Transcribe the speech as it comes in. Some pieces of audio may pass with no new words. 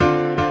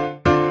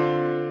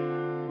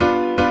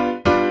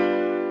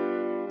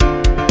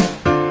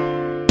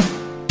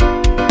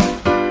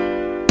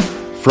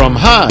From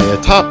high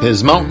atop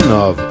his mountain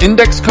of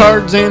index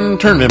cards and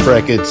tournament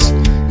brackets,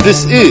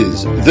 this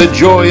is The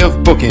Joy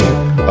of Booking,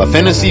 a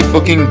fantasy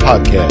booking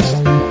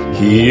podcast.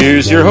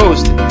 Here's your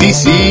host,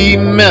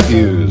 DC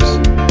Matthews.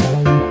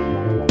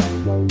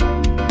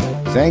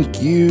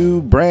 Thank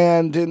you,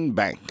 Brandon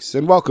Banks,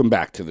 and welcome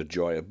back to The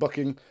Joy of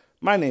Booking.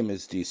 My name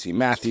is DC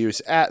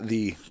Matthews at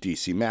the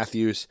DC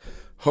Matthews.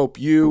 Hope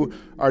you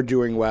are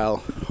doing well.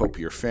 Hope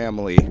your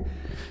family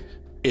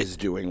is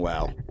doing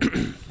well.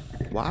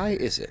 Why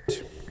is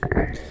it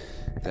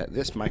that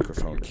this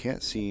microphone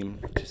can't seem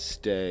to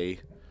stay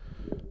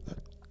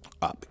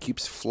up? It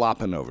keeps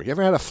flopping over. You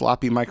ever had a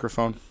floppy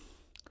microphone?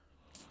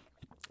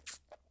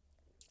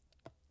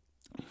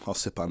 I'll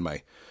sip on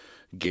my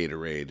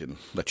Gatorade and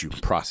let you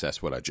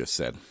process what I just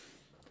said.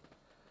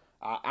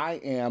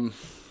 I am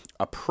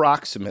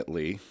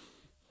approximately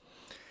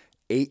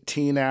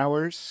 18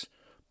 hours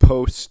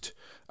post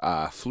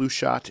flu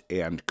shot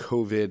and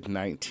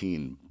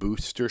COVID-19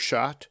 booster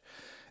shot.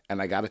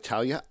 And I got to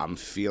tell you, I'm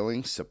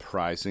feeling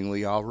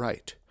surprisingly all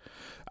right.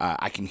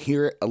 I can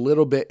hear it a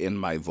little bit in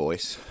my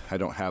voice. I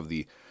don't have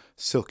the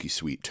silky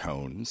sweet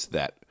tones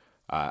that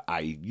I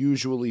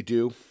usually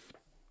do.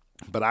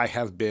 But I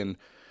have been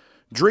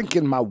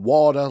drinking my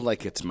water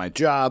like it's my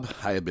job.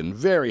 I have been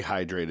very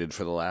hydrated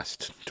for the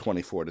last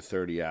 24 to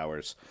 30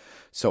 hours.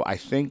 So I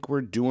think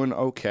we're doing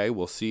okay.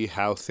 We'll see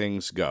how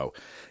things go.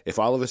 If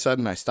all of a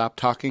sudden I stop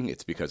talking,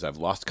 it's because I've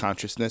lost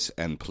consciousness,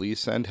 and please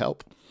send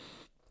help.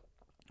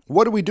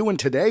 What are we doing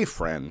today,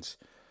 friends?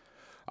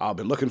 I've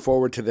been looking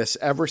forward to this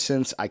ever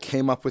since I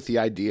came up with the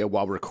idea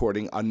while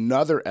recording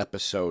another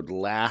episode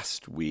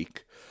last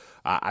week.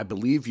 I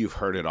believe you've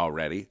heard it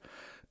already.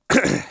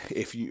 I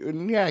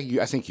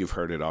think you've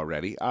heard it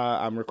already.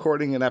 I'm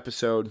recording an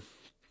episode.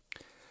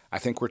 I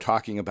think we're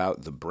talking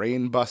about the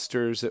Brain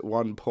Busters at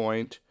one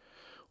point,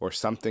 or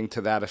something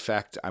to that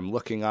effect. I'm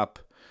looking up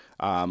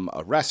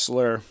a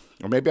wrestler,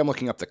 or maybe I'm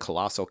looking up the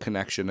Colossal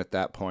Connection at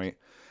that point.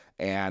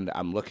 And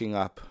I'm looking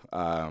up,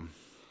 I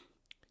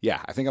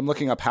think I'm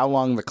looking up how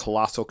long the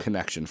Colossal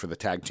Connection for the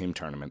tag team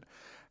tournament.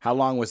 How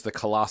long was the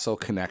Colossal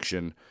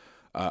Connection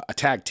a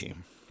tag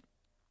team?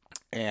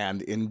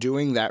 And in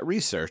doing that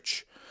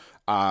research,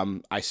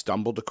 I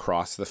stumbled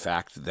across the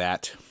fact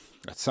that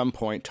at some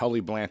point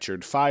Tully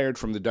Blanchard fired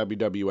from the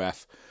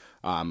WWF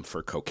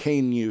for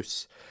cocaine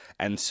use.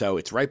 And so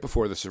it's right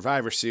before the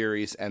Survivor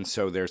Series. And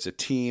so there's a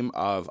team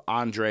of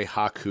Andre,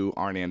 Haku,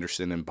 Arn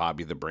Anderson, and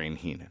Bobby the Brain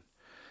Heenan.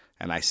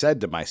 And I said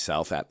to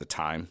myself at the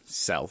time,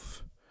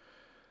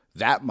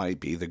 that might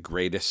be the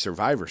greatest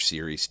Survivor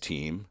Series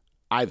team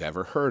I've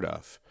ever heard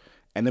of.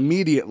 And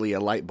immediately a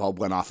light bulb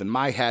went off in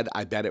my head.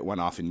 I bet it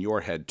went off in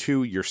your head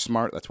too. You're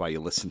smart. That's why you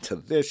listen to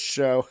this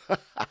show.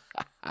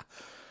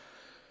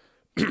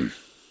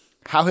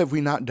 How have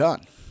we not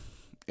done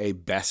a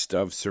best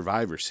of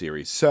Survivor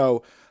Series?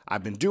 So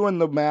I've been doing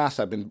the math.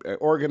 I've been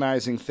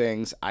organizing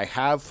things. I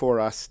have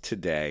for us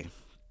today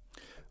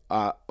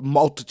a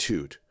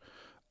multitude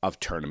of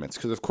tournaments,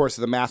 because of course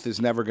the math is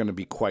never going to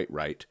be quite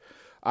right.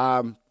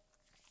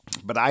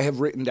 But I have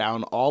written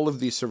down all of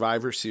these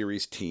Survivor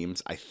Series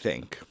teams, I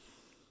think.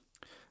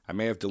 I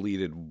may have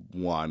deleted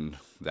one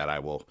that I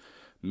will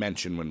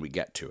mention when we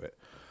get to it.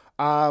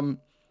 And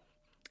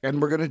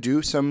we're going to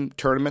do some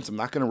tournaments. I'm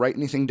not going to write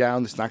anything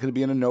down. It's not going to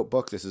be in a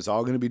notebook. This is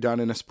all going to be done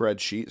in a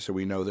spreadsheet, so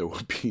we know there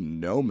will be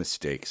no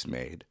mistakes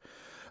made.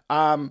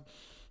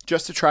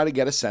 Just to try to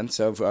get a sense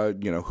of,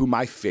 who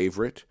my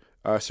favorite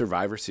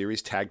Survivor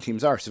Series tag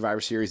teams are.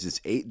 Survivor Series is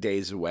 8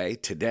 days away.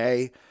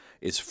 Today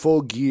is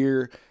Full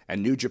Gear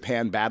and New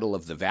Japan Battle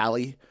of the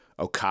Valley,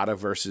 Okada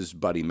versus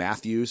Buddy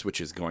Matthews,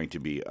 which is going to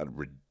be a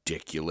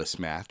ridiculous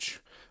match.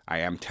 I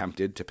am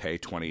tempted to pay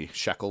 20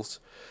 shekels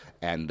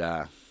and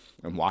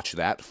watch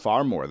that,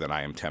 far more than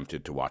I am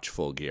tempted to watch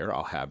Full Gear,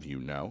 I'll have you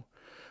know.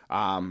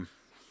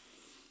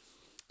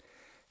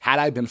 Had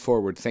I been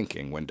forward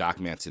thinking when Doc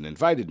Manson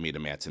invited me to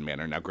Manson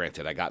Manor, now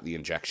granted I got the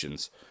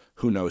injections,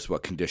 who knows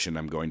what condition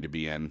I'm going to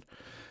be in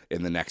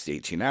the next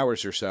 18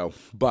 hours or so.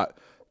 But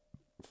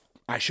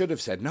I should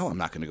have said, no, I'm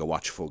not going to go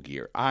watch Full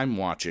Gear. I'm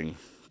watching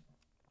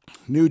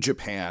New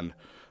Japan,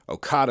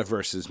 Okada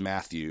versus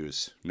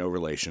Matthews, no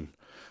relation,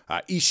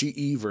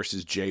 Ishii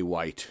versus Jay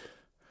White,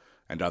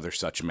 and other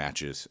such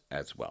matches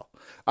as well.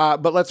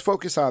 But let's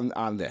focus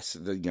on this.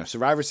 The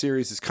Survivor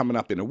Series is coming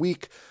up in a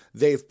week.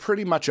 They've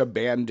pretty much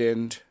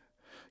abandoned,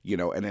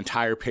 an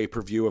entire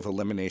pay-per-view of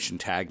elimination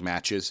tag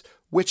matches,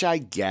 which I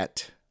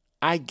get.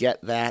 I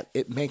get that.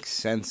 It makes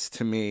sense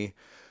to me.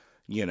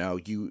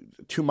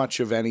 Too much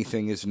of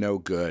anything is no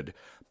good.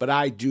 But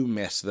I do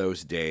miss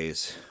those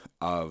days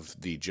of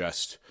the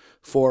just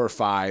 4 or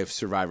 5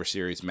 Survivor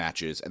Series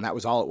matches. And that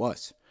was all it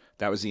was.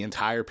 That was the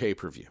entire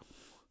pay-per-view.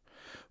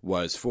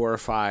 Was 4 or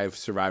 5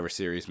 Survivor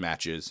Series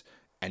matches,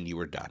 and you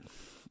were done.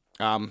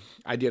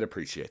 I did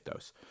appreciate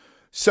those.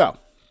 So,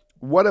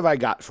 what have I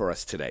got for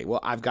us today? Well,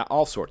 I've got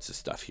all sorts of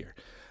stuff here.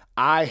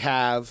 I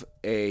have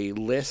a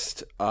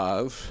list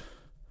of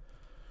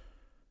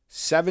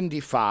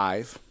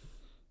 75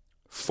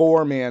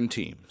 4-man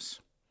teams.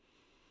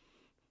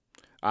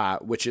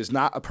 which is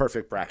not a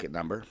perfect bracket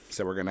number,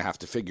 so we're going to have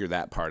to figure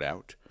that part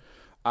out.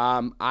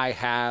 I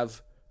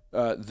have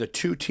the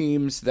two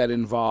teams that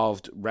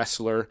involved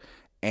wrestler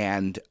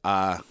and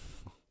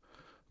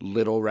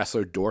little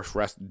wrestler,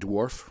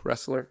 dwarf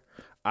wrestler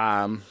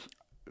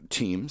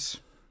teams.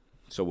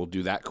 So we'll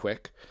do that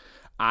quick.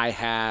 I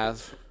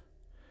have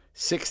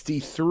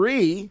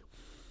 63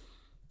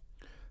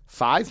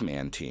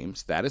 5-man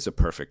teams. That is a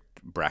perfect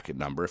bracket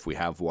number if we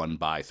have one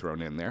bye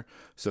thrown in there.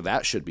 So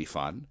that should be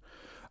fun.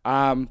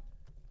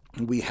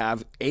 We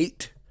have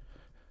 8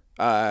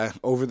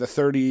 over the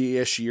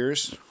 30-ish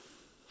years.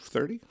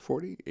 30,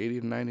 40,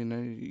 80, 90,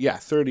 90. Yeah,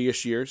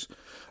 30-ish years.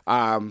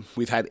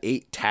 We've had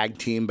 8 tag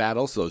team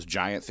battles, those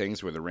giant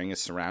things where the ring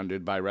is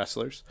surrounded by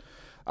wrestlers.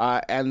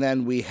 And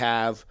then we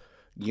have,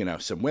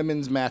 some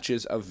women's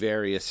matches of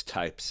various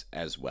types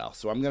as well.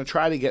 So I'm going to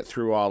try to get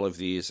through all of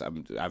these.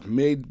 I've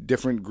made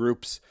different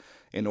groups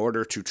in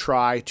order to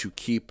try to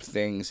keep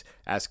things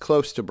as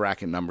close to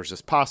bracket numbers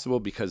as possible,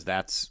 because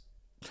that's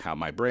how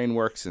my brain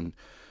works, and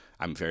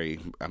I'm very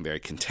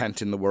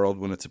content in the world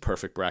when it's a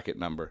perfect bracket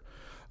number.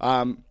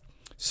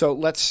 So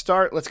let's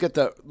start. Let's get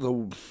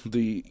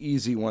the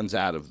easy ones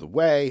out of the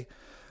way.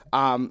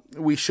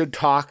 We should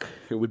talk.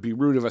 It would be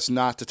rude of us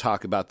not to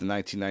talk about the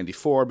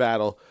 1994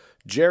 battle.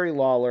 Jerry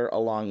Lawler,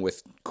 along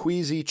with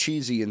Queasy,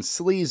 Cheesy, and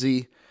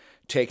Sleazy,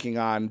 taking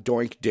on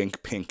Doink,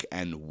 Dink, Pink,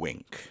 and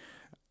Wink.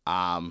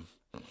 I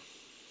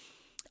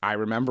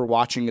remember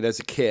watching it as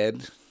a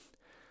kid.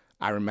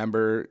 I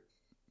remember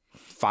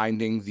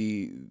finding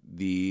the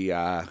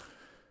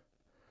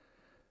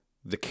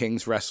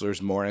King's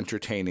wrestlers more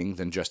entertaining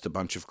than just a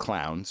bunch of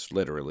clowns.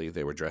 Literally,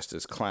 they were dressed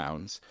as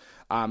clowns.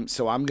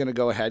 So I'm going to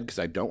go ahead, because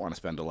I don't want to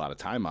spend a lot of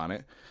time on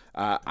it.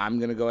 I'm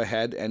going to go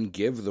ahead and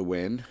give the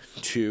win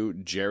to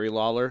Jerry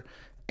Lawler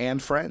and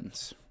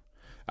friends.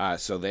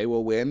 So they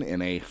will win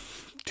in a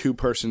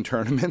 2-person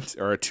tournament,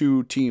 or a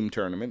 2-team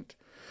tournament,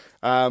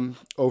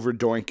 over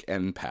Doink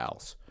and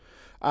Pals.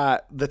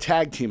 The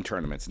tag team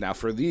tournaments. Now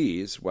for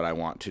these, what I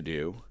want to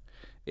do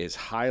is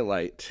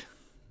highlight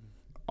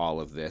all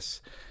of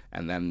this,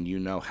 and then you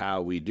know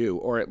how we do,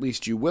 or at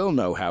least you will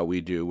know how we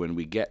do when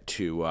we get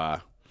to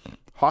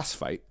Hoss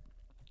Fight,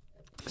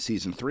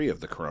 Season 3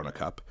 of the Corona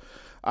Cup.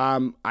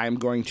 I'm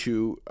going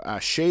to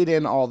shade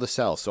in all the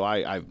cells, so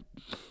I've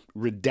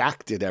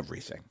redacted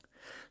everything.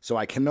 So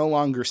I can no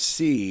longer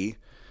see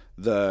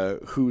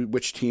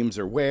which teams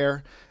are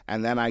where,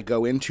 and then I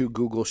go into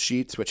Google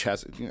Sheets, which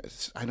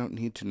has, I don't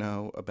need to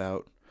know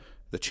about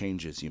the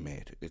changes you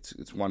made.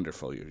 It's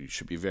wonderful. You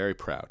should be very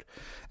proud.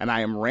 And I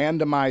am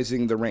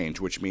randomizing the range,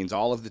 which means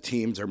all of the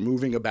teams are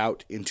moving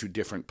about into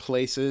different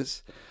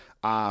places.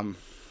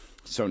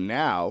 So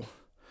now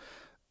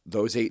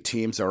those 8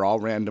 teams are all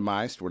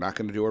randomized. We're not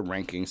going to do a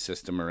ranking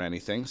system or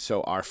anything.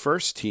 So our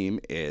first team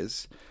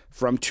is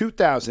from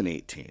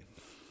 2018.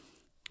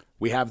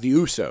 We have the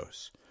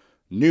Usos,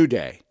 New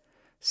Day,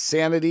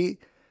 Sanity,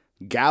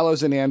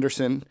 Gallows and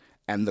Anderson,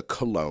 and the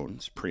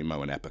Colognes,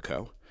 Primo and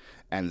Epico.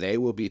 And they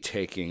will be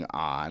taking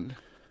on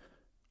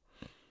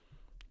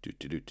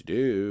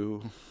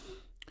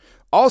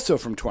also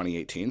from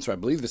 2018, so I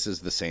believe this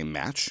is the same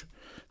match.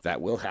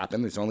 That will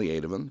happen. There's only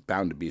 8 of them.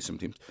 Bound to be some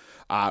teams.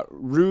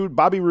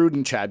 Bobby Roode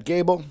and Chad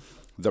Gable,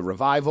 The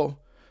Revival,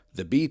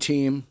 the B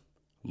Team,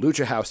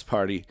 Lucha House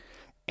Party,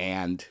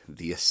 and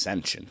the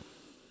Ascension.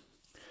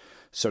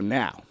 So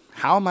now,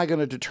 how am I going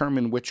to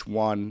determine which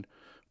one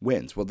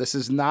wins? Well, this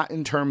is not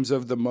in terms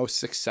of the most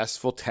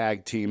successful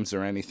tag teams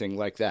or anything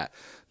like that.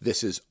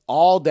 This is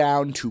all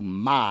down to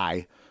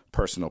my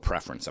personal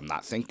preference. I'm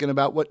not thinking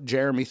about what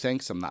Jeremy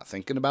thinks. I'm not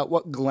thinking about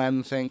what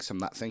Glenn thinks. I'm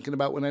not thinking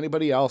about what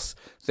anybody else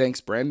thinks.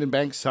 Brandon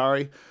Banks,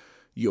 sorry.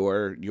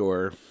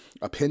 Your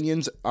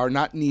opinions are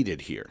not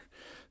needed here.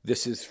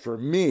 This is for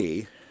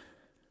me.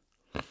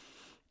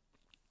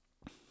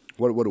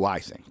 What do I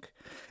think?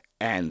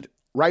 And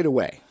right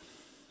away,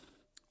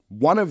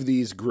 one of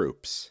these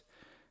groups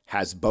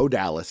has Bo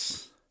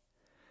Dallas,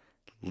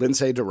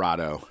 Lince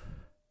Dorado,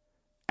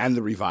 and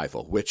The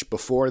Revival, which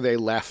before they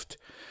left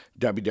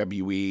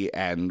WWE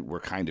and were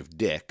kind of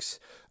dicks,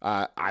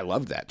 I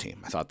loved that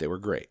team. I thought they were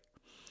great.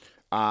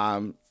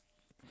 Now,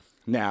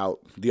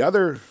 the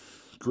other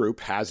group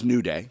has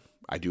New Day.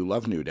 I do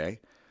love New Day.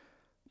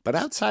 But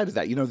outside of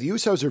that, the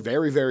Usos are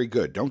very, very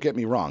good. Don't get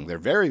me wrong. They're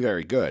very,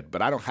 very good,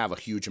 but I don't have a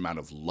huge amount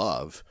of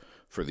love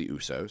for the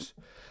Usos.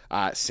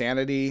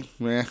 Sanity,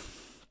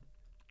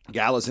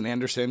 Gallows and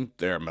Anderson,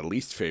 they're my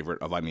least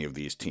favorite of any of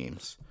these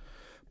teams.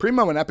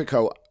 Primo and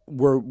Epico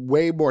were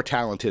way more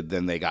talented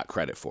than they got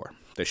credit for.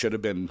 They should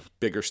have been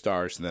bigger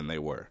stars than they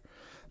were.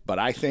 But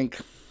I think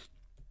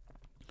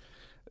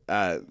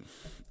I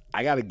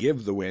got to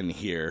give the win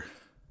here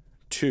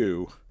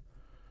to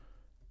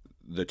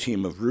the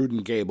team of Roode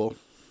and Gable,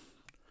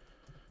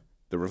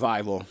 The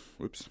Revival,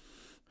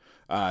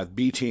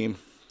 B Team,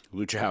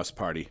 Lucha House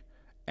Party,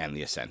 and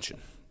the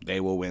Ascension. They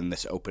will win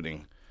this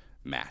opening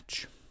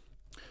match.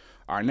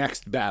 Our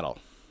next battle,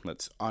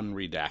 let's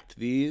unredact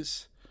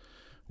these.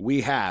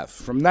 We have,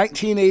 from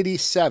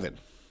 1987,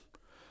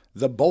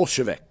 the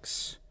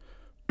Bolsheviks,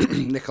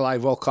 Nikolai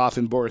Volkov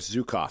and Boris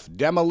Zukov.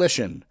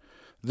 Demolition,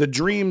 the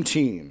Dream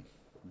Team,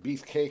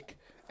 Beefcake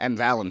and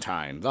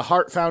Valentine, the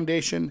Hart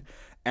Foundation,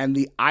 and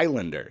the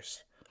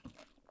Islanders.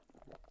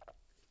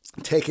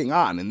 Taking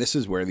on, and this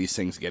is where these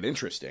things get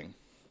interesting,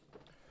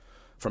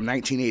 from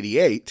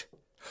 1988,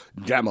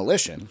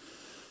 Demolition,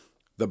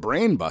 the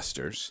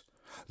Brainbusters,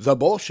 the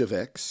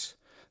Bolsheviks,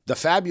 the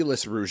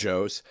Fabulous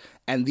Rougeaus,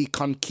 and the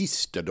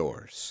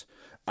Conquistadors.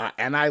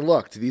 And I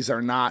looked,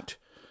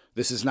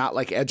 this is not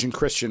like Edge and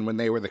Christian when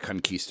they were the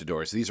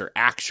Conquistadors. These are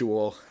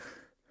actual,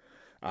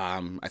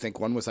 I think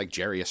one was like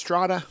Jerry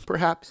Estrada,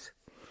 perhaps.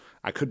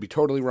 I could be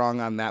totally wrong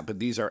on that, but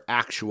these are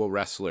actual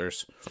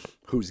wrestlers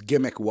whose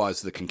gimmick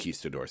was the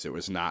Conquistadors. It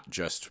was not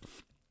just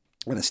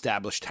an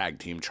established tag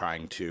team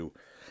trying to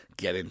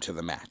get into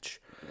the match.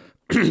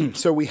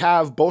 So we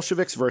have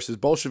Bolsheviks versus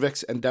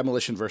Bolsheviks and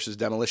Demolition versus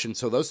Demolition.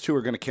 So those two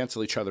are going to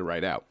cancel each other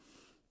right out.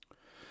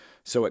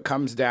 So it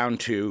comes down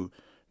to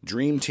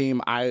Dream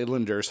Team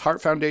Islanders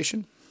Hart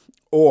Foundation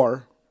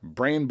or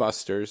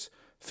Brainbusters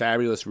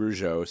Fabulous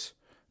Rougeaus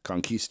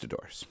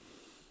Conquistadors.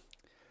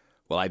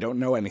 Well, I don't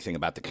know anything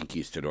about the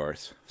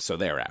Conquistadors, so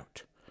they're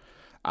out.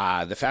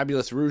 The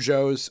Fabulous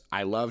Rougeaus,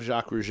 I love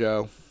Jacques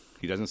Rougeau.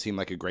 He doesn't seem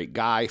like a great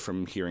guy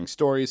from hearing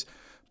stories,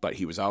 but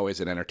he was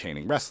always an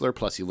entertaining wrestler.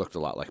 Plus, he looked a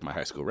lot like my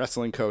high school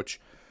wrestling coach.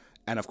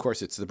 And, of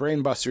course, it's the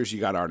Brainbusters. You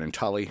got Arden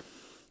Tully.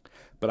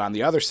 But on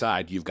the other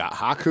side, you've got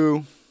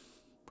Haku.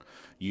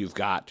 You've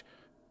got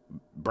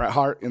Bret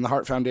Hart in the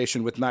Hart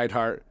Foundation with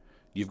Neidhart.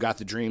 You've got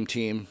the Dream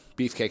Team,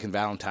 Beefcake and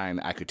Valentine.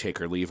 I could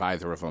take or leave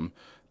either of them,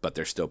 but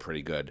they're still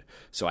pretty good.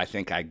 So I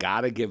think I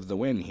got to give the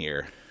win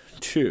here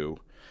to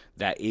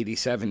that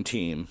 87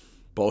 team,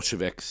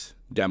 Bolsheviks,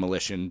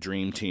 Demolition,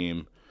 Dream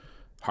Team,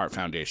 Hart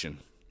Foundation,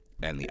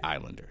 and the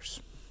Islanders.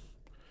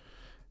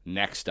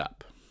 Next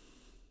up,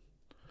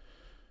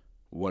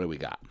 what do we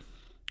got?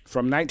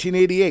 From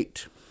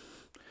 1988,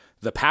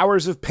 the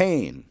Powers of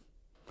Pain.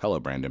 Hello,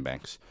 Brandon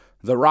Banks.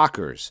 The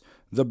Rockers,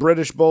 the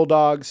British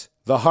Bulldogs,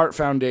 the Hart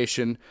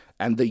Foundation,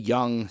 and the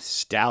Young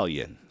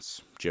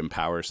Stallions. Jim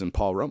Powers and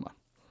Paul Roma.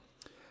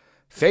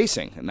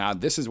 Facing, now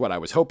this is what I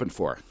was hoping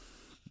for,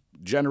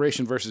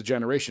 generation versus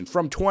generation,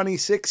 from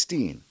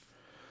 2016,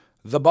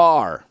 The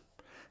Bar,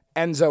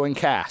 Enzo and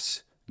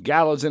Cass,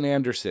 Gallows and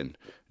Anderson,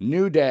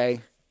 New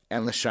Day,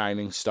 and the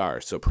Shining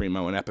Stars. So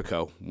Primo and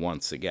Epico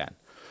once again.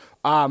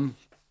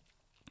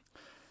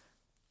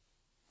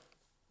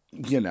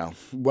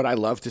 Would I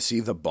love to see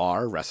The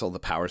Bar wrestle the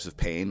Powers of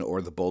Pain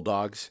or the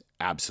Bulldogs?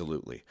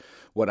 Absolutely.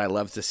 Would I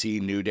love to see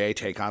New Day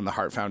take on the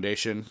Hart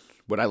Foundation?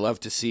 Would I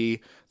love to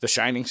see the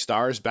Shining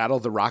Stars battle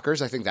the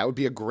Rockers? I think that would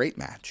be a great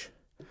match.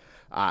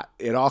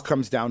 It all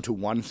comes down to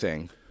one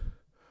thing.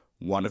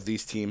 One of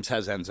these teams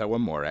has Enzo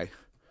Amore.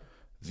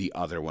 The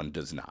other one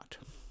does not.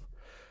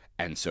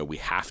 And so we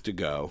have to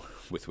go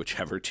with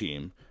whichever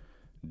team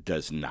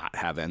does not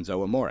have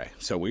Enzo Amore.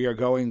 So we are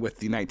going with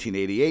the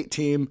 1988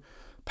 team,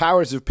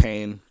 Powers of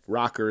Pain,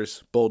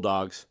 Rockers,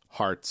 Bulldogs,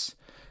 Hearts,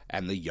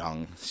 and the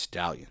Young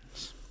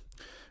Stallions.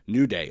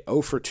 New Day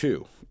 0 for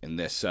 2 in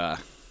this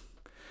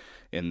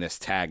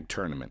tag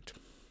tournament.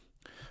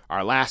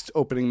 Our last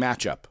opening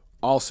matchup,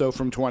 also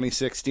from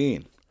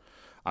 2016.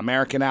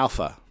 American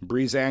Alpha,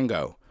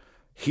 Breezango,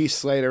 Heath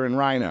Slater and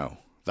Rhino,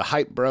 the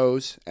Hype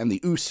Bros, and the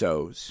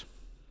Usos.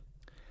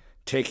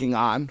 Taking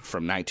on,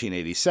 from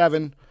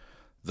 1987,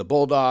 the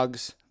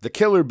Bulldogs, the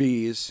Killer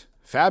Bees,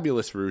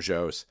 Fabulous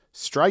Rougeaus,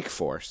 Strike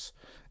Force,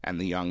 and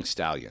the Young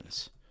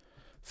Stallions.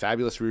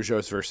 Fabulous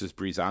Rougeaus versus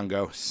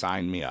Breezango,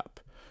 sign me up.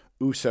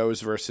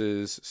 Usos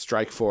versus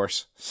Strike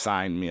Force,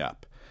 sign me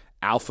up.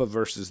 Alpha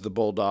versus the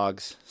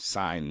Bulldogs,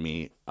 sign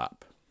me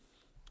up.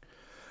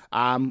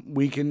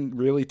 We can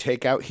really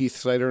take out Heath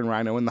Slater and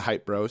Rhino and the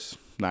Hype Bros.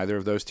 Neither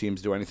of those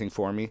teams do anything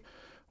for me.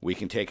 We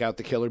can take out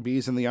the Killer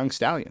Bees and the Young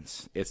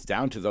Stallions. It's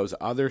down to those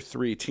other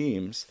three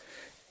teams.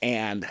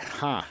 And,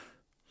 I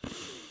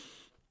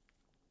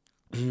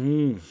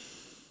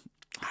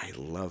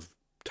love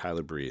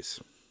Tyler Breeze.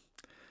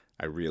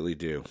 I really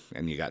do.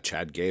 And you got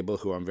Chad Gable,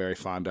 who I'm very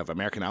fond of.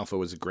 American Alpha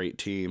was a great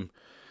team.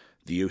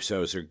 The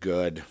Usos are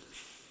good.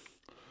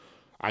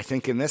 I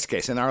think in this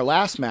case, in our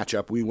last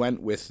matchup, we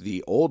went with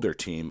the older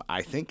team.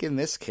 I think in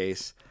this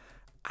case,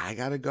 I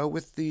got to go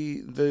with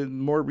the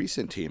more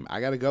recent team.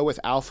 I got to go with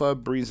Alpha,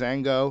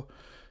 Breezango,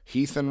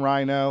 Heath and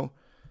Rhino,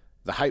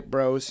 the Hype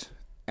Bros,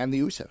 and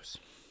the Usos.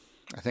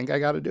 I think I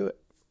got to do it.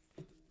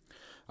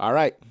 All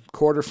right,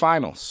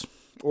 quarterfinals.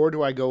 Or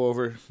do I go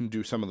over and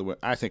do some of the...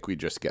 I think we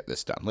just get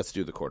this done. Let's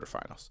do the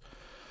quarterfinals.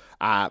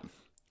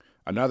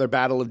 Another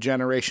battle of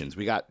generations.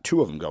 We got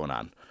two of them going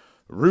on.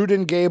 Rude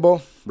and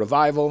Gable,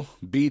 Revival,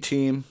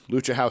 B-Team,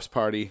 Lucha House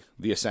Party,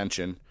 The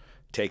Ascension,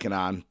 taking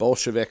on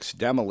Bolsheviks,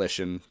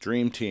 Demolition,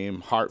 Dream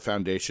Team, Hart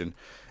Foundation,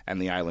 and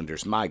the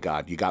Islanders. My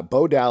God, you got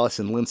Bo Dallas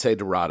and Lince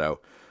Dorado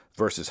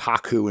versus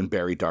Haku and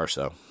Barry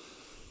Darsow.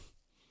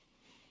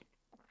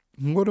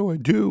 What do I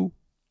do?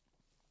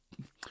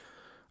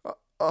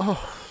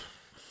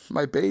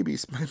 My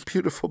babies, my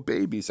beautiful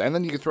babies. And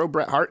then you can throw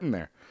Bret Hart in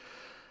there.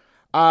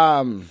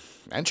 And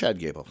Chad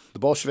Gable. The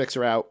Bolsheviks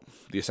are out.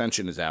 The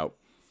Ascension is out.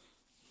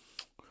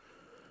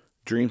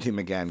 Dream Team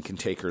again can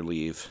take or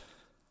leave.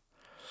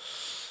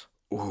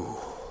 Ooh.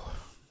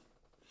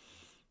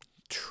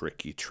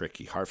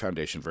 Tricky. Heart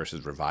Foundation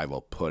versus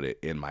Revival. Put it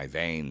in my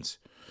veins.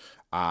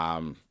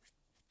 I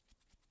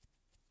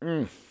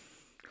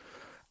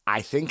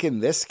think in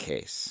this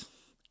case,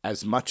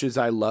 as much as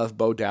I love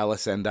Bo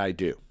Dallas, and I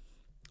do,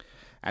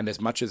 and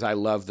as much as I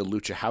love the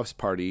Lucha House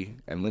Party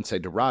and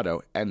Lince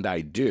Dorado, and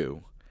I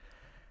do,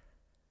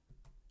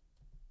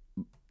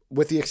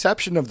 with the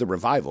exception of the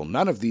Revival,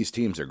 none of these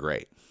teams are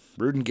great.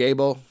 Rude and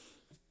Gable,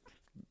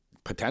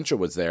 potential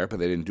was there, but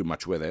they didn't do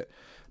much with it.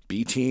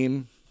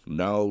 B-Team,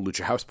 no.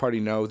 Lucha House Party,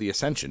 no. The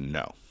Ascension,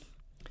 no.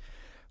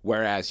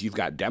 Whereas you've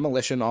got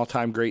Demolition,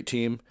 all-time great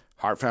team.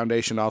 Heart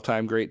Foundation,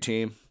 all-time great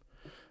team.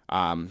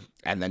 And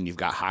then you've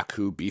got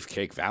Haku,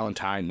 Beefcake,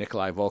 Valentine,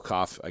 Nikolai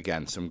Volkov.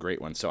 Again, some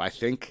great ones. So I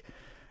think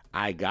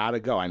I got to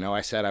go. I know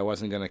I said I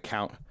wasn't going to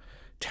count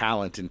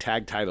talent and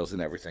tag titles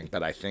and everything,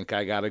 but I think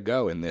I got to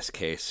go in this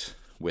case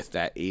with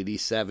that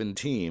 87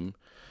 team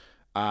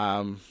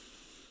to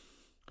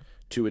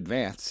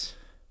advance.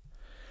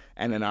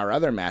 And in our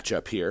other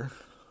matchup here,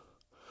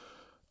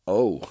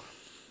 oh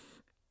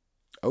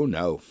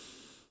no.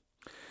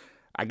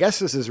 I guess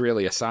this is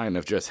really a sign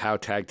of just how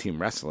tag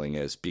team wrestling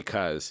is,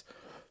 because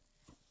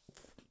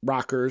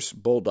Rockers,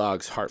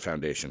 Bulldogs, Heart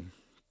Foundation.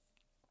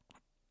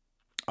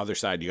 Other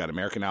side, you got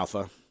American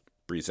Alpha,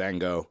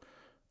 Breezango,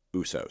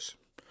 Usos.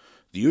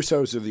 The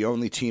Usos are the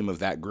only team of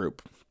that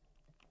group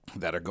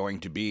that are going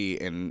to be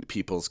in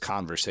people's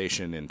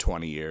conversation in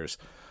 20 years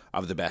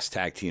of the best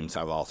tag teams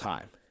of all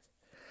time.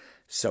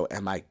 So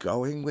am I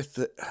going with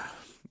the...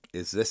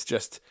 Is this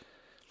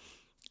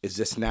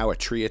now a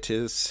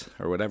treatise,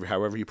 or whatever,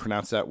 however you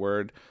pronounce that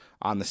word,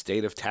 on the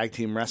state of tag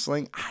team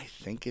wrestling? I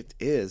think it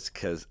is,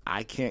 because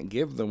I can't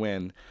give the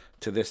win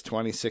to this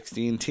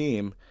 2016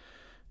 team.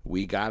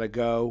 We got to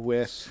go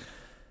with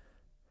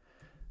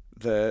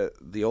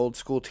the old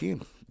school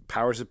team.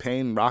 Powers of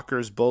Pain,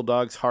 Rockers,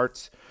 Bulldogs,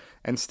 Hearts,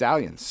 and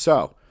Stallions.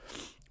 So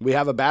we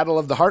have a battle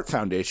of the Heart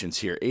Foundations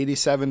here,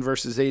 87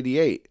 versus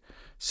 88.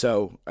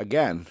 So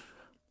again,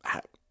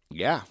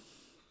 yeah,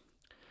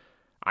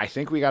 I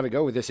think we got to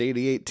go with this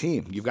 88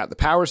 team. You've got the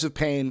Powers of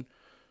Pain.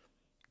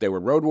 They were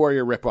Road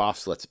Warrior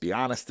ripoffs, let's be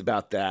honest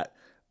about that,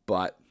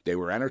 but they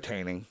were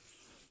entertaining.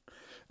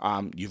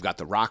 You've got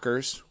the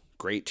Rockers,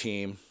 great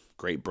team,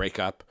 great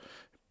breakup.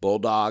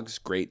 Bulldogs,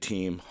 great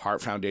team.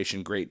 Heart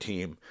Foundation, great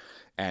team.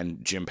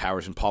 And Jim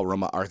Powers and Paul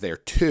Roma are there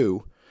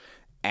too.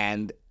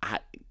 And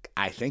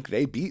I think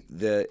they beat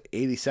the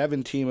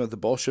 87 team of the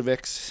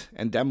Bolsheviks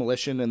and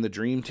Demolition and the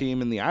Dream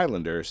Team and the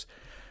Islanders.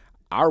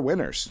 Our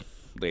winners,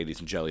 ladies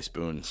and jelly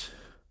spoons.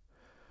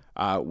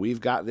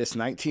 We've got this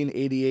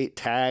 1988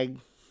 tag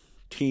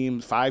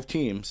team, 5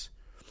 teams.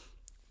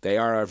 They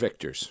are our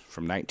victors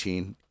from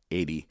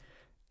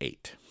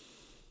 1988.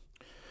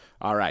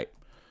 All right.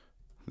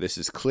 This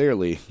is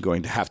clearly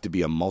going to have to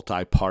be a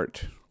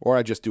multi-part, or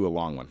I just do a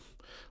long one.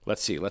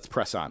 Let's see. Let's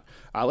press on.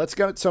 Let's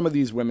get some of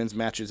these women's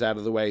matches out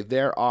of the way.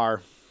 There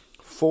are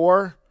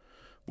 4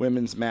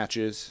 women's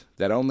matches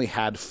that only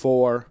had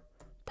 4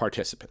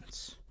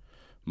 participants.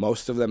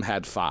 Most of them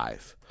had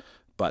 5,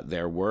 but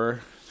there were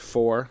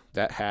 4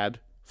 that had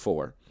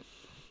 4.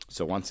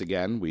 So once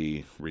again,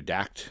 we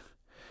redact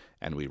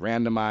and we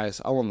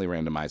randomize. I'll only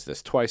randomize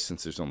this twice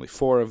since there's only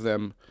 4 of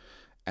them.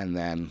 And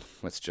then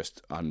let's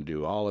just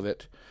undo all of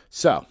it.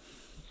 So,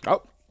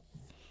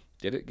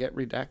 did it get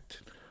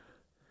redacted?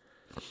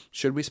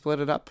 Should we split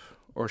it up?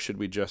 Or should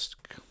we just,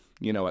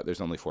 you know what,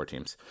 there's only 4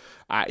 teams.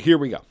 Here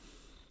we go.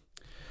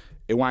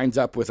 It winds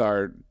up with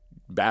our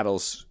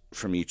battles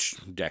from each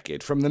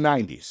decade. From the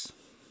 90s,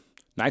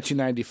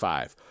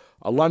 1995,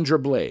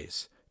 Alundra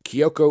Blaze,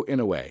 Kyoko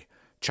Inoue,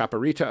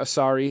 Chaparita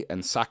Asari,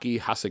 and Saki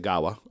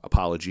Hasegawa.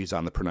 Apologies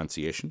on the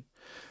pronunciation.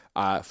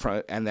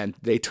 And then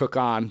they took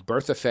on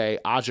Bertha Faye,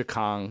 Aja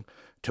Kong,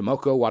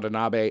 Tomoko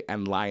Watanabe,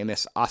 and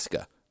Lioness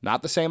Asuka.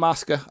 Not the same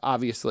Asuka,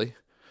 obviously,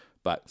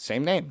 but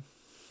same name.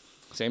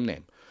 Same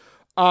name.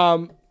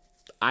 I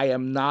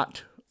am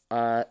not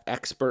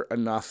expert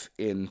enough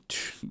in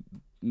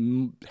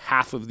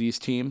half of these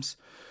teams.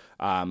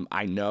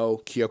 I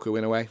know Kyoko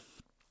Inoue.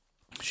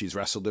 She's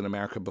wrestled in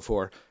America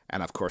before.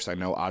 And, of course, I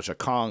know Aja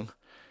Kong.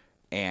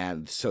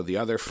 And so the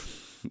other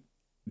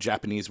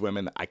Japanese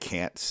women, I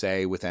can't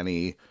say with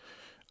any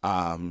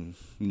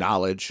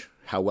knowledge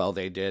how well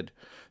they did.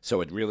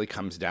 So it really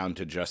comes down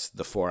to just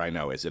the 4 I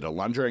know. Is it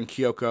Alundra and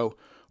Kyoko,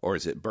 or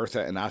is it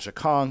Bertha and Aja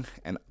Kong?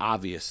 And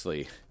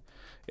obviously,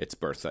 it's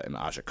Bertha and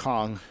Aja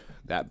Kong.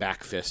 That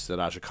back fist that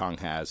Aja Kong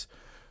has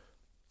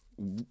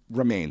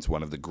remains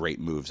one of the great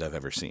moves I've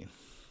ever seen.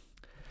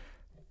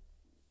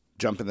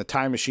 Jump in the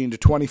time machine to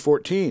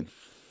 2014.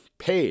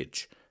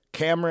 Paige,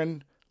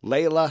 Cameron,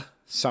 Layla,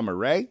 Summer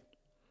Rae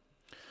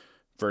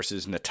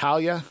versus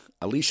Natalya,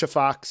 Alicia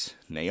Fox,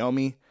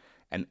 Naomi,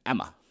 and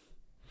Emma.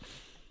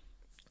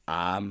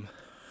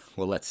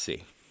 Well, let's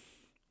see.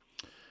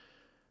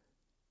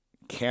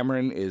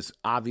 Cameron is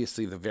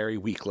obviously the very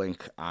weak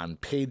link on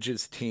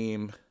Paige's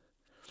team.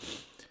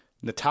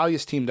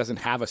 Natalya's team doesn't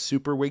have a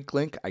super weak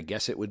link. I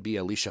guess it would be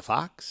Alicia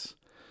Fox.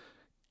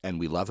 and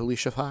we love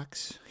Alicia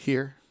Fox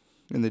here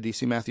in the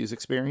DC Matthews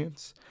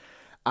Experience.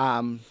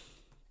 I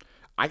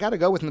got to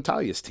go with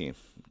Natalya's team.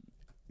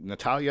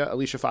 Natalya,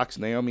 Alicia Fox,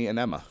 Naomi, and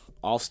Emma.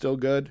 All still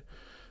good.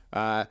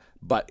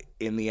 But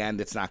in the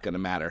end, it's not going to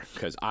matter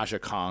because Aja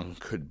Kong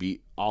could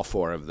beat all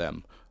four of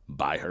them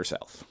by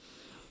herself.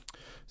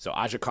 So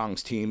Aja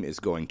Kong's team is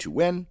going to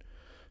win.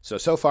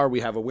 So far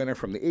we have a winner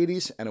from the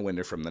 80s and a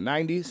winner from the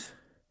 90s.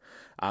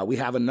 We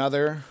have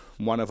another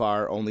one of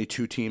our only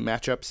 2-team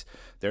matchups.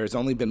 There has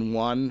only been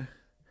one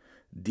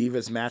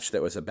Divas match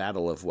that was a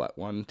battle of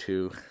 1,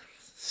 2,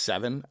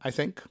 7, I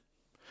think.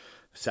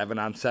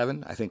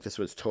 7-on-7. I think this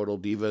was Total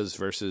Divas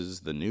versus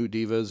the New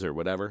Divas or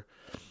whatever.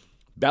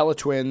 Bella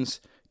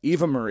Twins,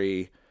 Eva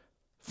Marie,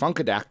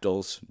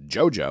 Funkadactyls,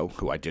 JoJo,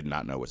 who I did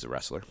not know was a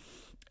wrestler,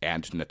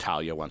 and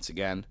Natalya once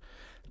again,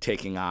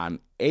 taking on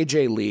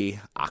AJ Lee,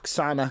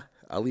 Oksana,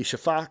 Alicia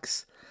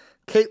Fox,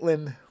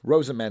 Caitlin,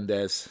 Rosa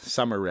Mendez,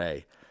 Summer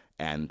Rae,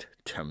 and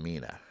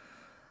Tamina.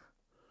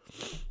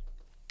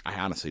 I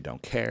honestly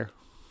don't care,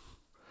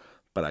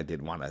 but I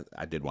did want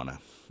to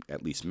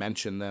at least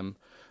mention them.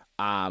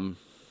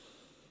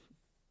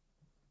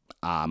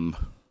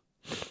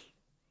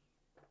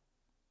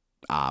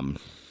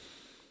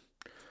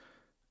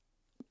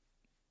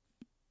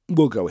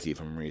 We'll go with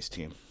Eva Marie's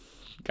team.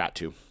 Got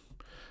to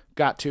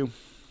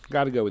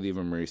go with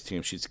Eva Marie's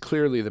team. She's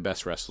clearly the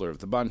best wrestler of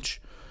the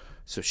bunch,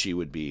 so she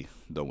would be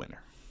the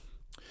winner.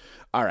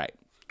 All right.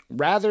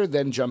 Rather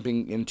than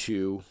jumping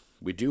into,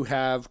 we do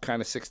have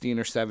kind of 16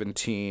 or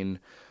 17,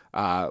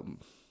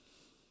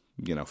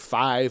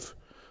 5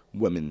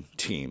 women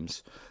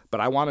teams,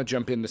 but I want to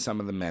jump into some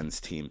of the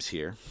men's teams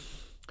here.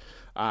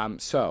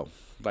 So,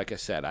 like I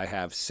said, I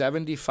have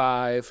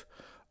 75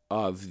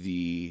 of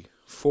the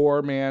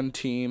 4-man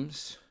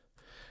teams,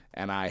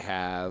 and I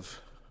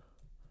have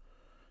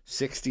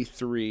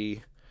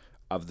 63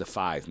 of the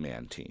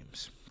 5-man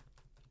teams.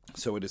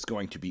 So it is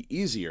going to be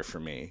easier for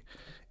me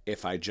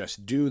if I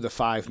just do the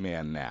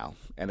 5-man now.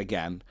 And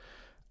again,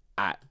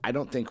 I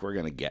don't think we're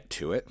going to get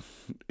to it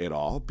at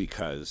all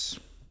because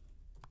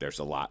there's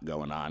a lot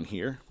going on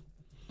here.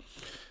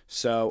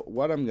 So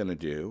what I'm going to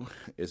do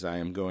is I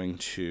am going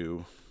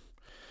to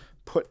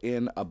put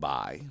in a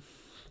bye.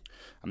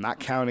 I'm not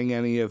counting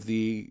any of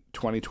the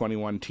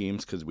 2021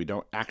 teams because we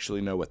don't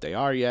actually know what they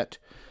are yet.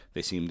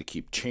 They seem to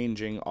keep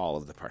changing all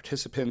of the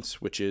participants,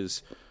 which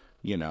is,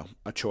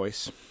 a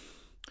choice.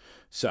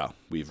 So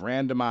we've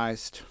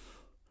randomized.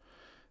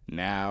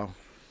 Now,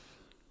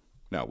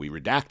 no, we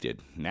redacted.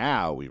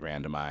 Now we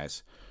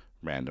randomize.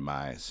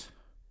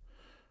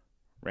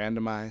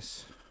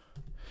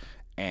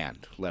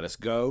 And let us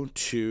go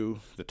to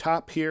the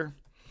top here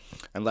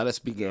and let us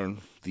begin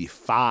the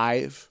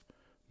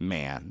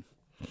 5-man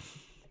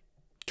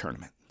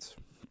tournaments.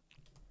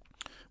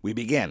 We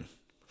begin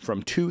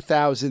from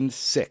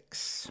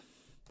 2006.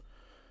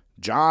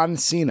 John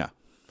Cena,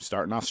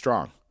 starting off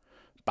strong.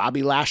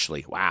 Bobby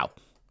Lashley, wow.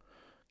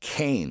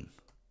 Kane,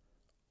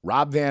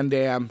 Rob Van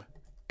Dam,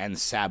 and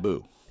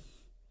Sabu.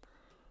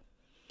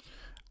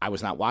 I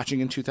was not watching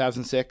in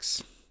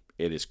 2006.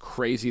 It is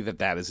crazy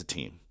that is a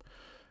team.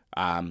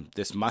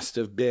 This must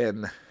have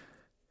been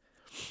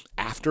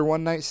after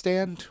One Night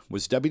Stand.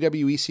 Was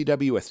WWE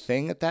CW a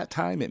thing at that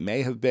time? It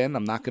may have been.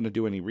 I'm not going to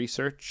do any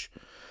research.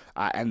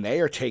 And they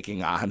are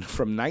taking on,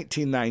 from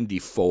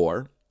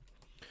 1994,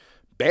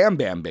 Bam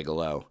Bam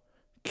Bigelow,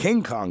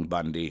 King Kong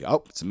Bundy.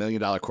 Oh, it's $1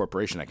 Million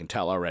Corporation, I can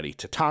tell already.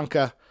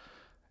 Tatanka,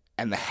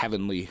 and the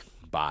Heavenly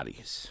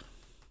Bodies.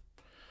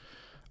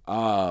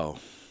 Oh,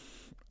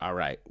 all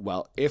right.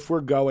 Well, if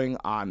we're going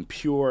on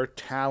pure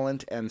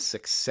talent and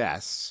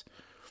success,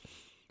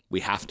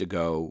 we have to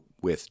go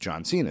with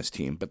John Cena's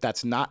team, but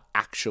that's not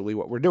actually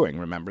what we're doing.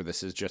 Remember,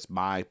 this is just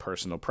my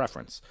personal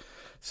preference.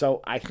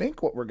 So I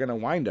think what we're going to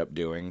wind up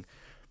doing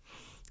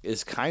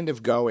is kind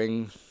of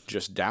going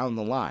just down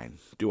the line.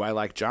 Do I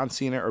like John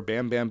Cena or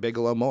Bam Bam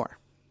Bigelow more?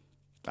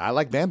 I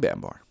like Bam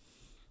Bam more.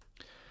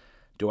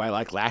 Do I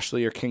like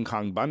Lashley or King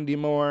Kong Bundy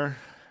more?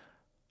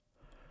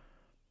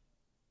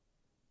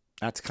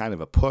 That's kind of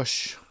a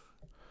push.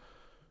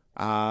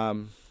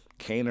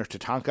 Kane or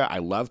Tatanka? I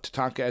loved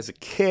Tatanka as a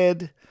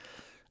kid.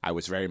 I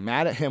was very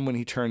mad at him when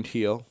he turned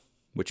heel,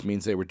 which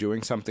means they were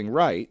doing something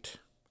right.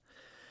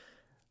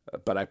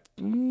 But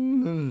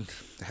the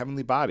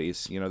Heavenly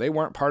Bodies, they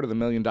weren't part of the $1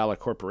 Million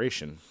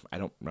Corporation. I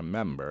don't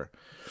remember.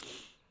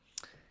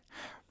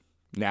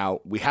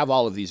 Now, we have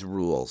all of these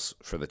rules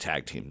for the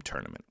tag team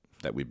tournament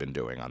that we've been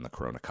doing on the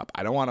Corona Cup.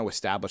 I don't want to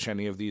establish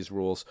any of these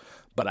rules,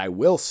 but I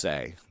will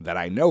say that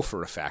I know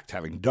for a fact,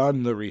 having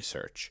done the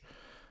research,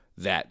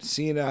 that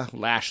Cena,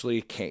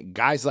 Lashley, Kane,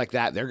 guys like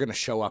that, they're going to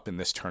show up in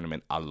this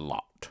tournament a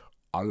lot.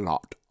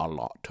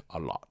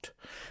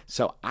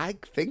 So I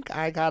think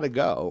I got to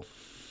go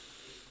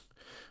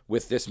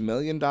with this $1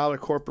 Million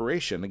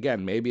Corporation.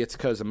 Again, maybe it's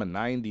because I'm a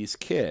 90s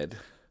kid.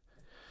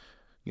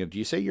 Do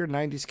you say you're a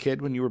 90s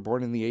kid when you were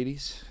born in the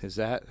 80s? Is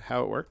that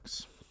how it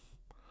works?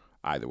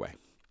 Either way.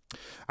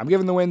 I'm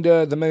giving the win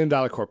to the $1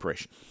 Million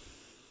Corporation.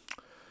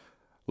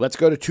 Let's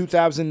go to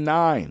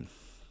 2009.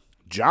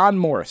 John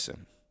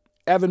Morrison,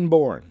 Evan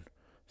Bourne,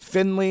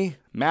 Finlay,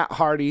 Matt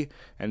Hardy,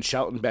 and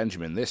Shelton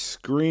Benjamin. This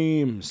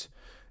screams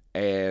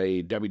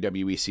a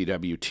WWE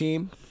CW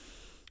team.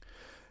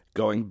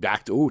 Going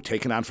back to,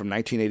 taken on from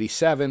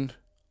 1987,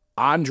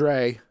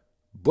 Andre,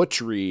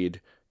 Butch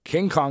Reed,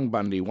 King Kong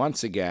Bundy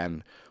once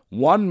again,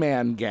 One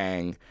Man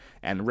Gang,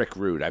 and Rick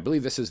Rude. I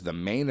believe this is the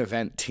main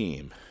event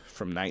team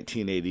from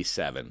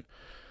 1987.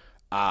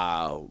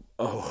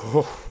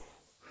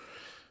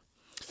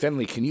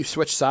 Finlay, can you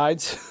switch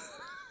sides?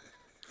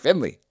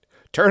 Finlay,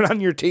 turn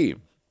on your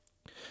team.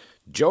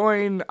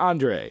 Join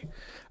Andre.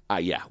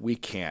 Yeah, we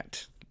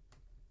can't.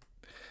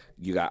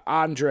 You got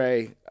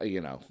Andre,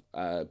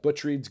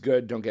 Butch Reed's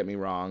good, don't get me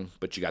wrong,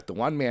 but you got the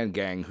One Man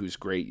Gang, who's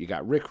great. You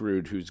got Rick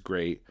Rude, who's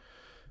great.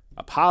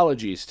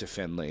 Apologies to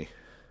Finlay.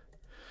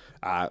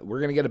 We're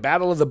going to get a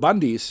battle of the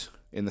Bundys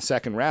in the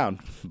second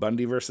round.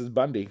 Bundy versus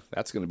Bundy.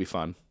 That's going to be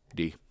fun.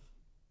 D.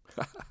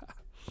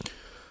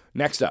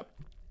 Next up,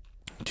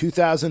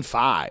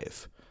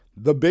 2005,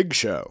 The Big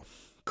Show,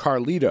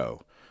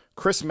 Carlito,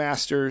 Chris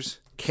Masters,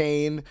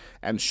 Kane,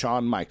 and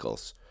Shawn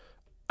Michaels.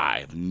 I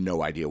have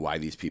no idea why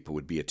these people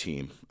would be a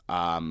team.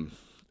 I'm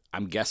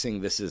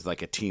guessing this is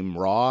like a Team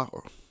Raw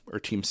or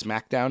Team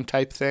SmackDown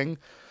type thing.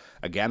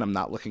 Again, I'm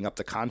not looking up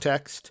the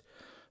context,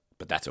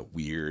 but that's a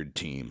weird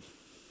team.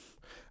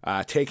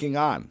 Taking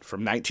on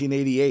from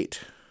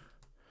 1988,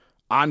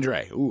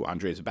 Andre.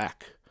 Andre's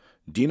back.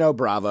 Dino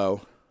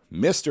Bravo,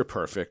 Mr.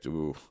 Perfect,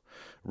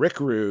 Rick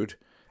Rude,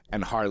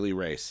 and Harley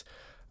Race.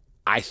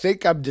 I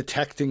think I'm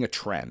detecting a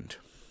trend.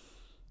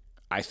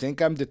 And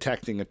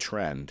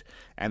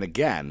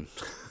again,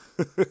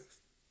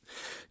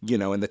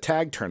 in the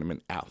tag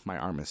tournament, my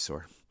arm is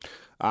sore.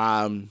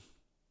 Tag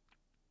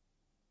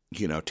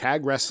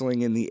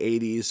wrestling in the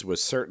 80s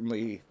was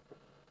certainly,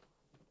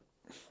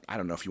 I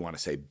don't know if you want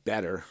to say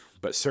better,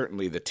 but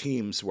certainly the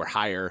teams were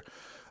higher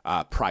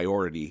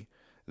priority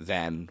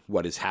than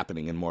what is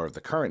happening in more of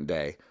the current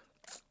day.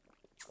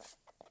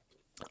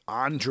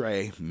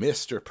 Andre,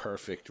 Mr.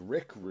 Perfect,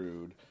 Rick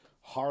Rude,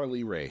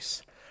 Harley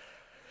Race.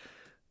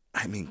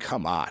 I mean,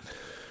 come on.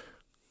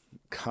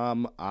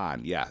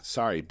 Yeah,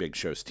 sorry, Big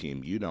Show's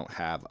team. You don't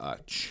have a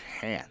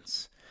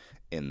chance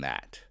in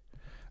that.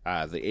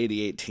 The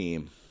 88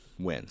 team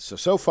wins.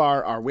 So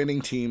far, our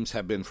winning teams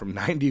have been from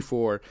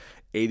 94,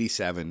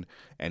 87,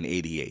 and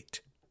 88.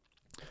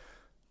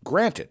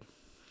 Granted,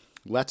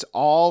 let's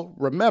all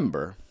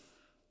remember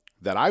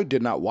that I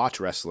did not watch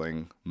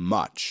wrestling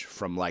much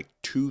from like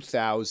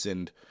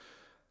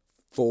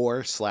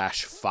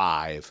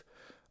 2004/5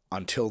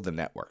 until the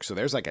network. So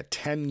there's like a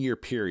 10-year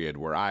period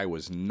where I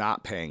was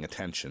not paying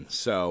attention.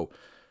 So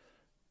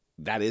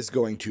that is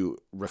going to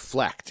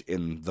reflect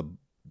in the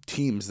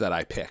teams that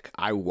I pick.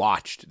 I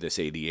watched this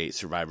 88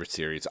 Survivor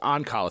Series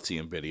on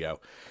Coliseum Video,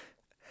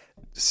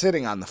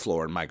 sitting on the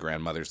floor in my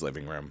grandmother's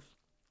living room,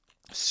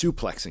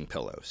 suplexing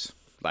pillows.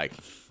 Like,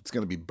 it's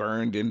going to be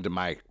burned into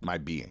my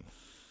being.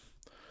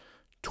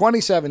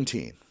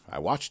 2017, I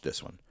watched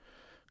this one.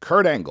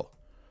 Kurt Angle,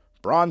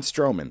 Braun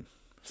Strowman,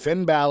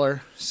 Finn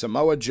Balor,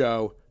 Samoa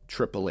Joe,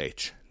 Triple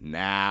H.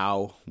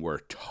 Now we're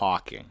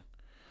talking.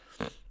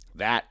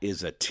 That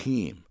is a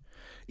team.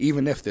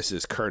 Even if this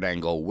is Kurt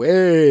Angle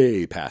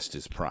way past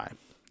his prime.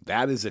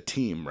 That is a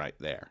team right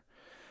there.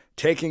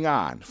 Taking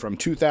on, from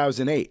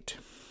 2008,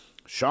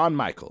 Shawn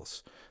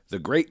Michaels, The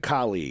Great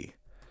Khali,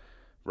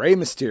 Rey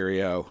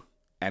Mysterio,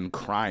 and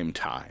Crime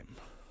Time.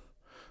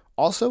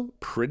 Also,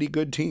 pretty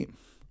good team.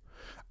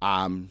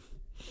 Braun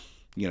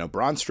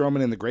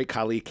Strowman and The Great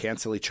Khali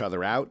cancel each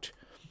other out.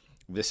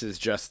 This is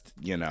just,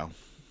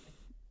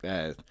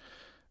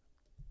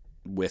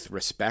 with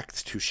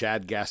respect to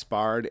Shad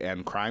Gaspard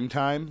and Crime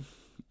Time,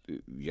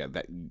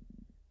 that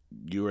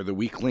you are the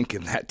weak link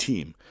in that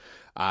team.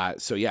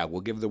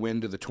 We'll give the win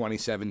to the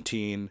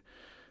 2017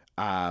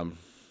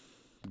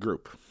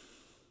 group.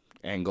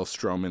 Angle,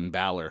 Strowman,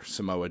 Balor,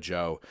 Samoa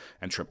Joe,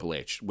 and Triple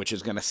H, which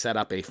is going to set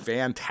up a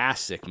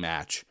fantastic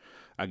match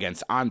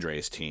against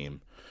Andre's team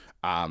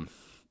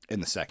in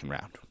the second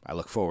round. I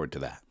look forward to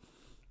that.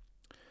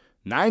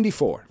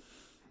 94,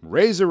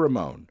 Razor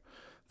Ramon,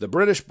 the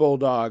British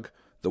Bulldog,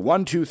 the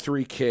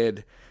 1-2-3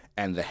 Kid,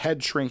 and the Head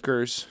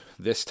Shrinkers,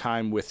 this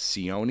time with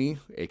Sione,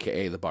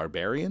 a.k.a. the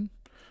Barbarian.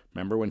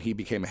 Remember when he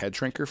became a head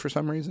shrinker for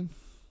some reason?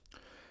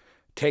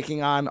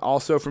 Taking on,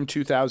 also from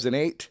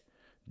 2008,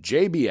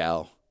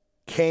 JBL,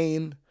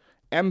 Kane,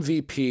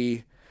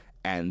 MVP,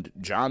 and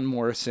John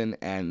Morrison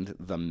and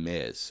The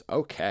Miz.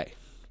 Okay,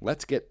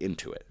 let's get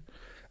into it.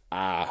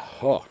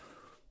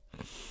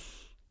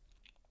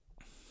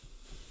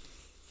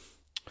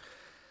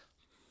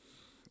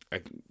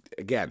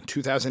 Again,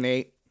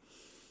 2008,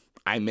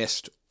 I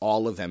missed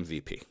all of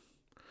MVP.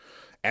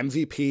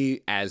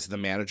 MVP as the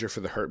manager for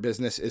the Hurt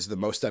Business is the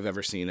most I've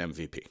ever seen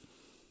MVP.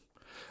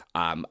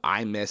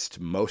 I missed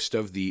most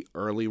of the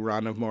early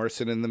run of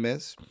Morrison and The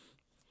Miz.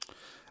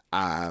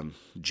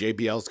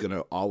 JBL's going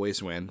to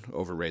always win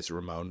over Razor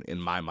Ramon,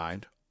 in my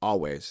mind.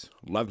 Always.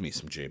 Love me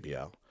some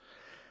JBL.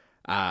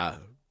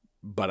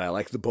 But I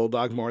like the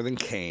Bulldog more than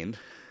Kane.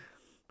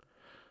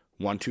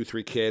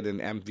 1-2-3 Kid and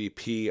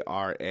MVP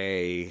are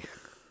a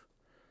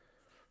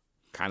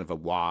kind of a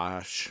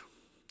wash.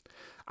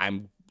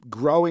 I'm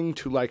growing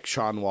to like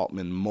Sean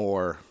Waltman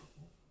more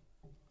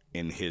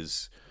in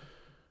his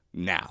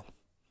now.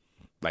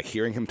 Like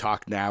hearing him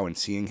talk now and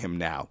seeing him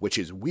now, which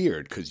is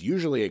weird because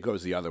usually it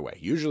goes the other way.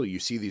 Usually you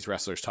see these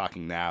wrestlers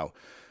talking now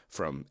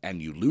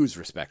and you lose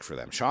respect for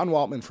them. Sean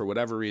Waltman, for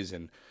whatever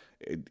reason,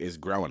 is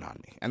growing on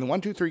me. And the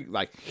 1-2-3,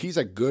 like, he's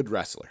a good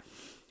wrestler.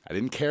 I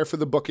didn't care for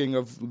the booking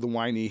of the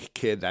whiny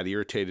kid. That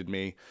irritated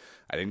me.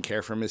 I didn't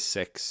care for him as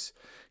 6.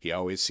 He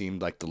always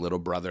seemed like the little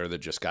brother that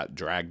just got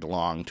dragged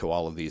along to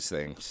all of these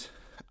things.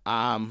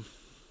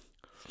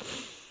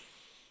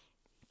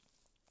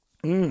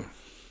 This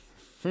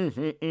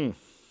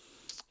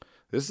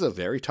is a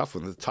very tough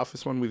one. The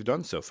toughest one we've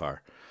done so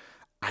far.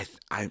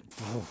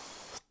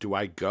 Do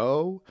I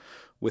go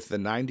with the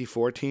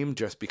 94 team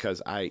just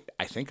because I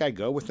think I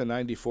go with the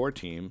 94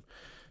 team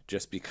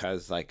just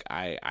because like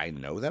I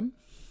know them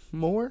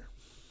more,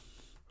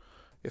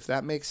 if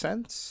that makes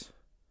sense.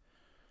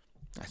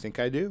 I think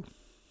I do.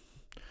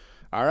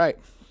 All right.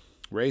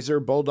 Razor,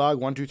 Bulldog,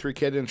 1-2-3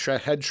 Kid, and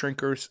Head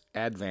Shrinkers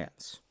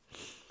advance.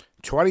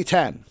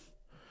 2010,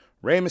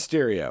 Rey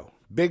Mysterio,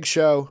 Big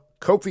Show,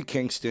 Kofi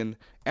Kingston,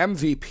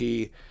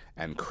 MVP,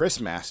 and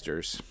Chris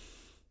Masters.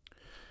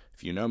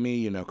 If you know me,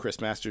 you know Chris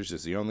Masters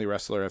is the only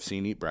wrestler I've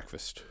seen eat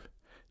breakfast.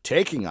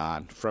 Taking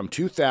on, from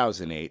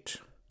 2008,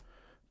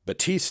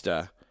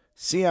 Batista,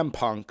 CM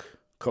Punk,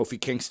 Kofi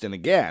Kingston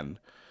again,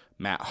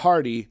 Matt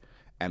Hardy,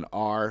 and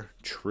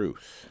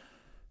R-Truth.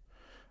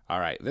 All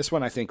right, this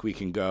one I think we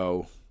can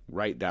go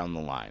right down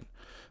the line.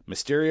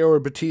 Mysterio or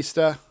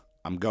Batista?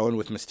 I'm going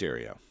with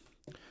Mysterio.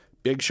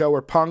 Big Show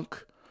or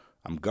Punk?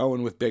 I'm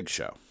going with Big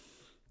Show.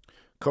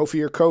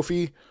 Kofi or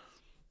Kofi?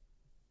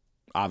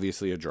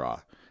 Obviously a draw.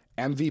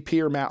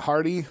 MVP or Matt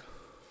Hardy?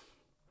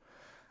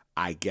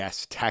 I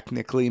guess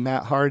technically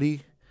Matt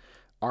Hardy.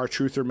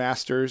 R-Truth or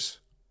Masters?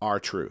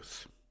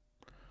 R-Truth.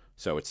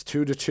 So it's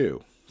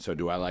 2-2. So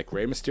do I like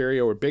Rey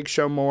Mysterio or Big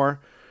Show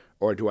more?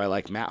 Or do I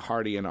like Matt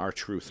Hardy and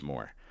R-Truth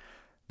more?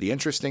 The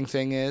interesting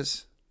thing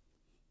is,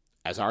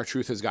 as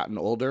R-Truth has gotten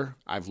older,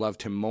 I've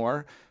loved him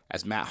more.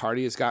 As Matt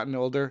Hardy has gotten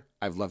older,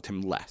 I've loved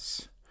him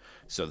less.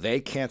 So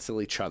they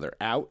cancel each other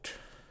out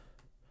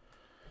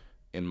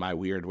in my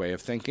weird way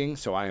of thinking.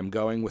 So I am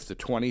going with the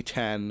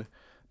 2010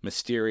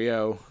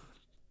 Mysterio,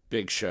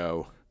 Big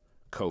Show,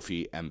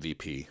 Kofi,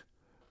 MVP,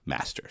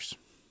 Masters.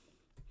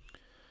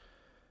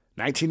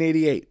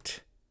 1988,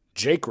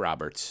 Jake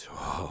Roberts,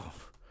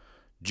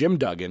 Jim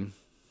Duggan,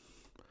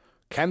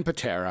 Ken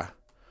Patera,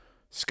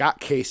 Scott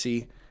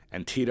Casey,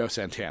 and Tito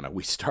Santana.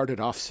 We started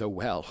off so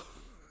well.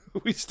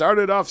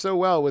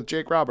 With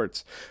Jake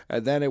Roberts.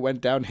 And then it went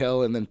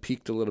downhill and then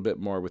peaked a little bit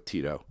more with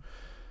Tito.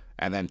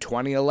 And then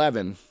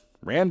 2011,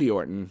 Randy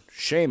Orton,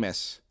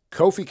 Sheamus,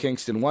 Kofi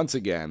Kingston once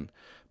again,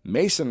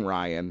 Mason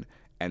Ryan,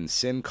 and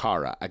Sin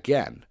Cara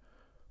again.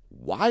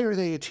 Why are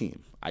they a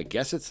team? I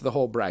guess it's the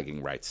whole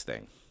bragging rights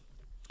thing.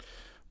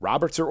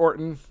 Roberts or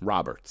Orton?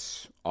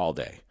 Roberts, all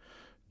day.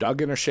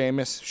 Duggan or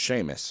Sheamus?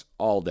 Sheamus,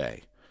 all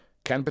day.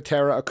 Ken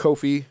Patera or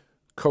Kofi?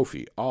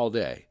 Kofi, all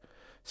day.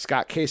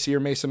 Scott Casey or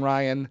Mason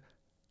Ryan?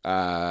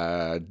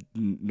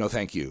 No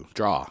thank you.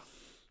 Draw.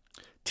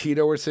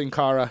 Tito or Sin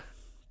Cara?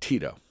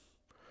 Tito.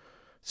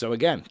 So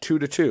again,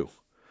 2-2.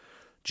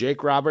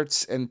 Jake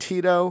Roberts and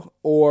Tito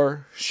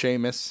or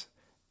Sheamus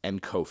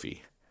and Kofi?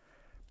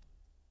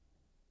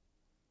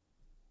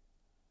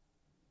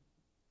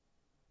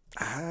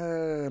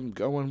 I'm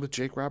going with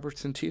Jake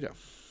Roberts and Tito.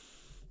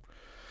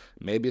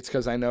 Maybe it's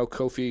because I know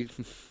Kofi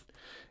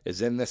is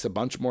in this a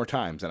bunch more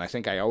times, and I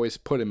think I always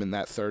put him in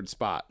that third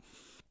spot.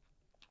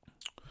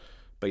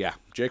 But yeah,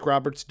 Jake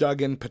Roberts,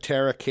 Duggan,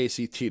 Patera,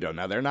 Casey, Tito.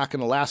 Now, they're not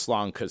going to last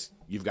long because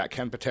you've got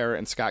Ken Patera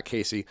and Scott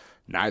Casey,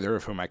 neither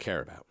of whom I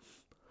care about.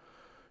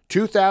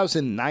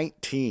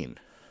 2019,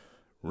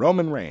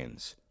 Roman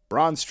Reigns,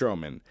 Braun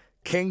Strowman,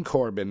 King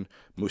Corbin,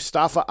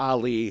 Mustafa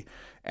Ali,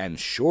 and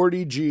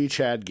Shorty G,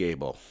 Chad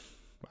Gable.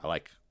 I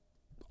like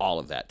all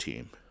of that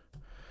team.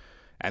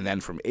 And then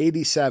from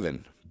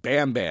 87,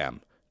 Bam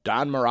Bam,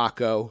 Don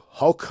Morocco,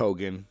 Hulk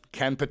Hogan,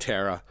 Ken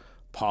Patera,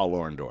 Paul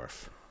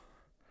Orndorff.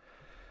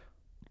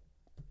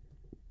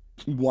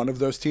 One of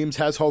those teams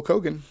has Hulk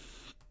Hogan.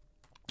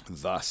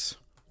 Thus,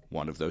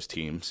 one of those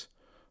teams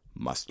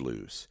must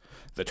lose.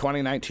 The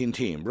 2019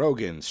 team,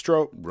 Roman,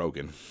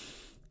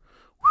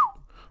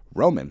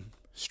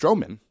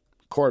 Strowman,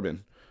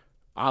 Corbin,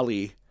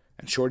 Ali,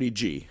 and Shorty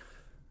G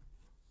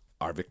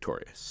are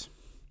victorious.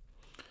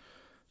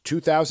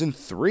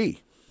 2003,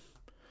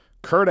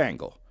 Kurt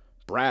Angle,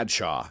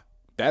 Bradshaw,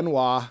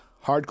 Benoit,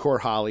 Hardcore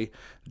Holly,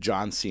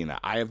 John Cena.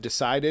 I have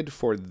decided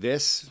for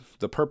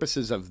the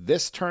purposes of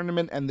this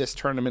tournament and this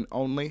tournament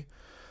only,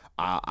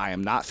 I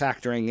am not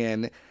factoring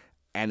in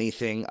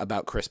anything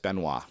about Chris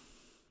Benoit.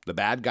 The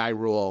bad guy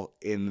rule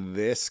in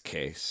this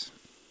case.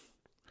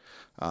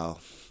 Oh,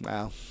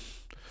 well,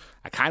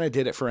 I kind of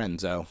did it for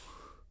Enzo.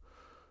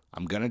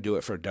 I'm going to do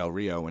it for Del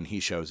Rio when he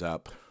shows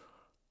up.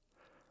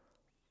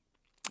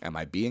 Am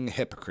I being a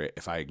hypocrite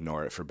if I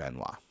ignore it for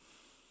Benoit?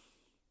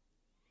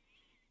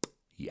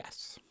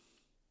 Yes.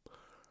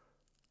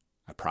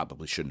 I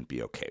probably shouldn't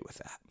be okay with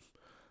that.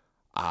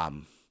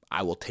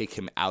 I will take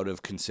him out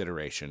of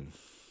consideration.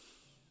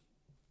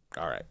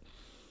 All right.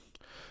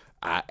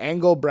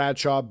 Angle,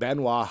 Bradshaw,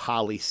 Benoit,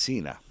 Holly,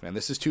 Cena. And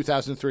this is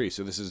 2003,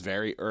 so this is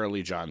very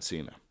early John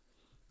Cena.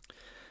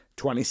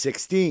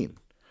 2016,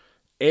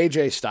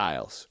 AJ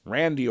Styles,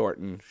 Randy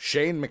Orton,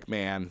 Shane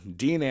McMahon,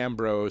 Dean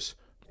Ambrose,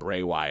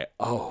 Bray Wyatt.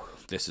 Oh,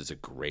 this is a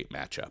great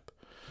matchup.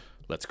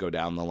 Let's go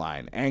down the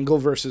line. Angle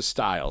versus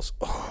Styles.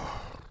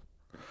 Oh,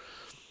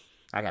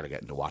 I got to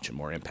get into watching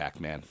more Impact,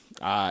 man.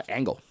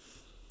 Angle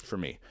for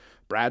me.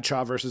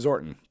 Bradshaw versus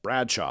Orton.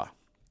 Bradshaw.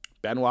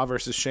 Benoit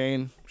versus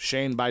Shane.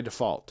 Shane by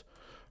default.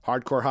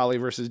 Hardcore Holly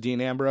versus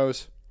Dean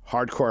Ambrose.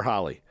 Hardcore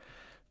Holly.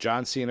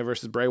 John Cena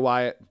versus Bray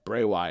Wyatt.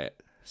 Bray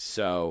Wyatt.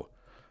 So,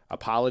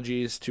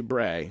 apologies to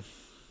Bray,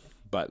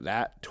 but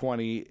that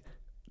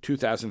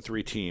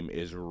 2003 team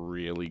is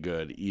really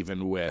good,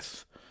 even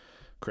with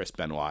Chris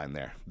Benoit in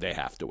there. They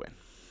have to win.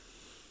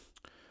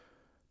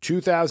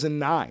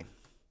 2009.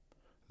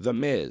 The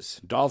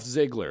Miz, Dolph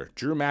Ziggler,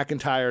 Drew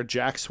McIntyre,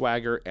 Jack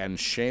Swagger, and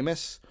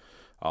Sheamus.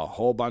 A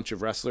whole bunch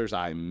of wrestlers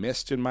I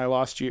missed in my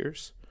lost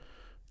years.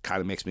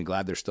 Kind of makes me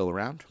glad they're still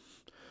around.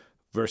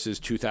 Versus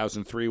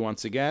 2003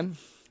 once again.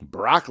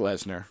 Brock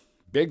Lesnar,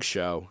 Big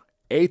Show,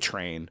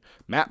 A-Train,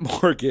 Matt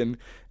Morgan,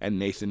 and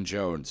Nathan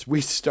Jones.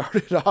 We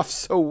started off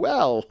so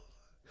well.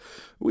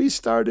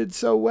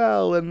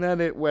 And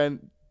then it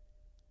went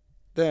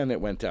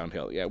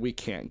downhill. Yeah, we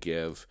can't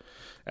give,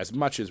 as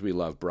much as we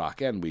love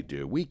Brock, and we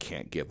do, we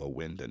can't give a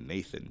win to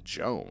Nathan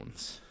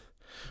Jones.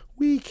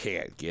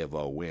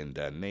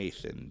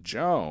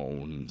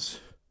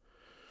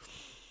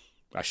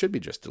 I should be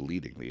just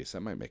deleting these.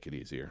 That might make it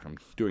easier. I'm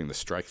doing the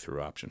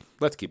strike-through option.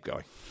 Let's keep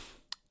going.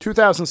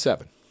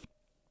 2007.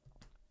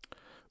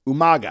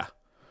 Umaga.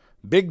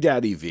 Big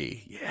Daddy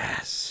V.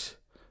 Yes.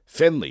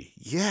 Finley.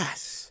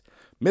 Yes.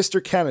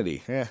 Mr.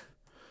 Kennedy.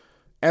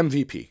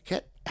 MVP.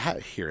 Get out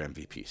of here,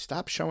 MVP.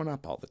 Stop showing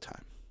up all the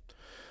time.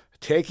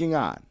 Taking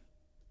on,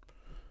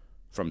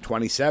 from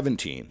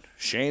 2017,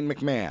 Shane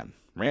McMahon,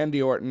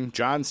 Randy Orton,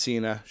 John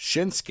Cena,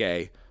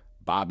 Shinsuke,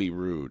 Bobby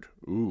Roode.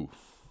 Ooh.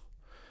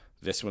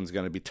 This one's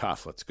going to be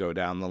tough. Let's go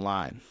down the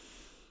line.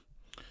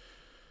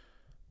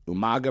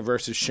 Umaga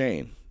versus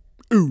Shane.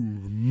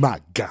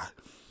 Umaga.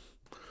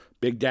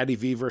 Big Daddy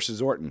V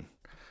versus Orton.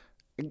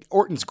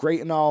 Orton's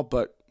great and all,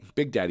 but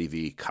Big Daddy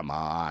V, come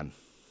on.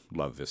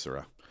 Love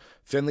Viscera.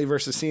 Finley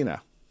versus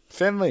Cena.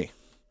 Finley.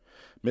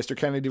 Mr.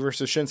 Kennedy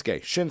versus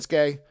Shinsuke.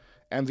 Shinsuke.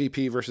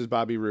 MVP versus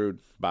Bobby Roode.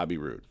 Bobby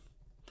Roode.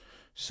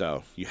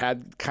 So you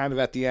had kind of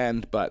at the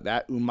end, but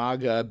that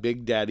Umaga,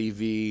 Big Daddy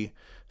V,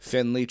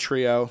 Finley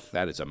trio,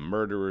 that is a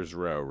murderer's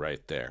row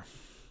right there.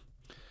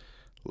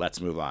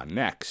 Let's move on.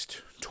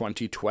 Next,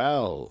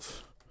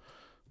 2012.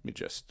 Let me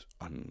just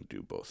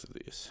undo both of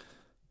these.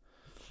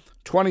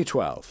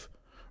 2012.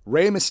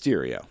 Rey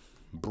Mysterio,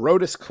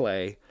 Brodus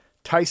Clay,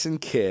 Tyson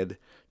Kidd,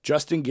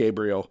 Justin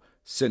Gabriel,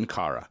 Sin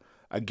Cara.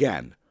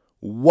 Again,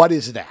 what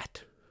is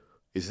that?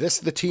 Is this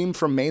the team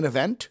from Main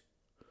Event?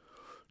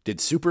 Did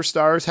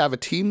Superstars have a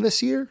team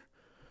this year?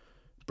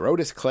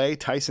 Brodus Clay,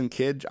 Tyson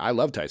Kidd, I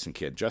love Tyson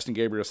Kidd, Justin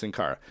Gabriel, Sin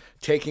Cara,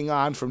 taking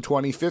on from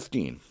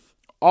 2015,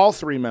 all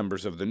three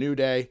members of the New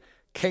Day,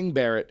 King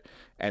Barrett,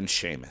 and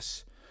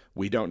Sheamus.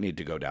 We don't need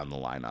to go down the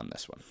line on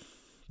this one.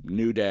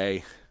 New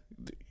Day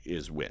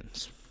is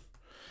wins.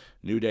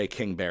 New Day,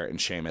 King Barrett,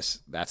 and Sheamus,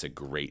 that's a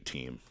great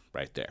team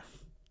right there.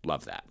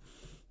 Love that.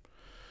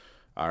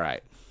 All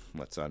right,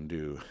 let's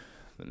undo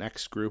the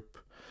next group.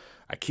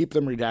 I keep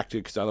them redacted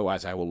because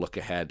otherwise I will look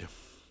ahead.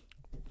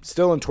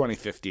 Still in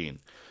 2015.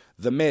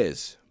 The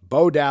Miz,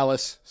 Bo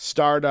Dallas,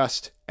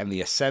 Stardust, and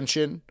The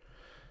Ascension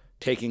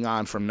taking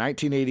on from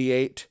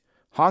 1988,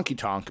 Honky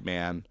Tonk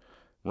Man,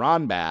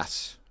 Ron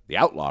Bass, the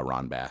Outlaw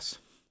Ron Bass,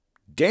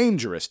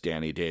 Dangerous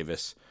Danny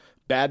Davis,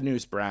 Bad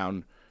News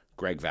Brown,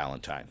 Greg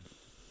Valentine.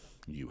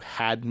 You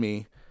had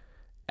me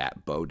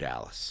at Bo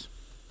Dallas.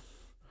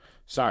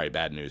 Sorry,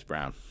 Bad News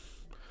Brown.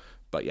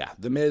 But yeah,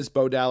 The Miz,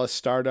 Bo Dallas,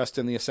 Stardust,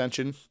 and The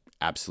Ascension,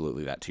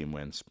 absolutely that team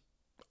wins.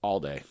 All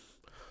day.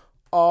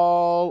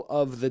 All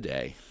of the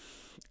day.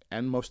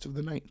 And most of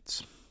the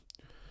nights.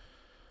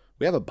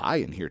 We have a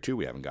buy-in here, too,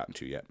 we haven't gotten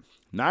to yet.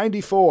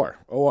 94.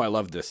 Oh, I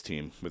love this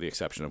team, with the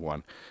exception of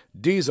one.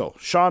 Diesel,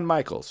 Shawn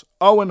Michaels,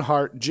 Owen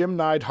Hart, Jim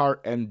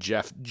Neidhart, and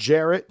Jeff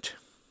Jarrett.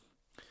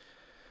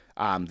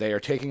 They are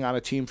taking on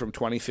a team from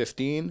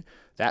 2015.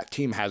 That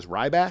team has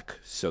Ryback,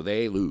 so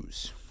they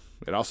lose.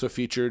 It also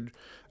featured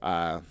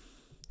the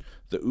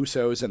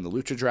Usos and the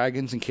Lucha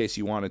Dragons, in case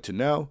you wanted to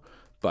know.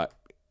 But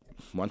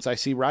once I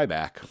see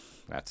Ryback,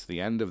 that's the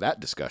end of that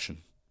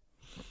discussion.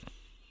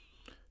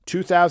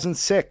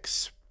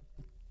 2006,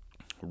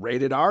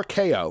 Rated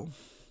RKO,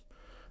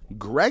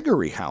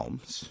 Gregory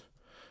Helms,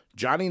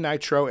 Johnny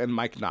Nitro, and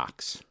Mike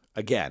Knox.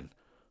 Again,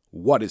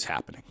 what is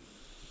happening?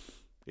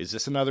 Is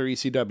this another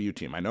ECW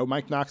team? I know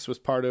Mike Knox was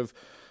part of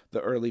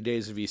the early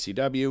days of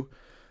ECW,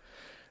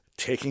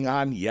 taking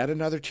on yet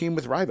another team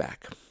with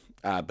Ryback.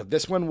 But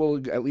this one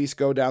will at least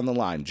go down the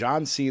line.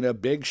 John Cena,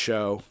 Big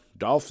Show,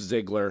 Dolph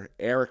Ziggler,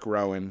 Eric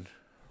Rowan,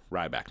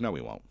 Ryback. No,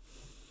 we won't.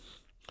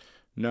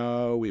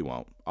 No, we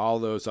won't. All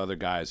those other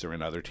guys are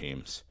in other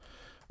teams.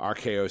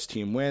 RKO's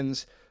team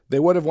wins. They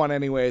would have won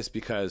anyways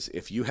because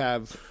if you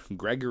have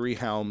Gregory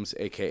Helms,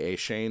 a.k.a.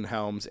 Shane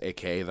Helms,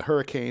 a.k.a. the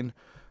Hurricane,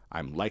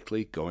 I'm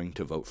likely going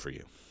to vote for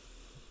you.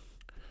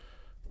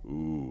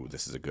 Ooh,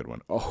 this is a good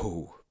one.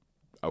 Oh,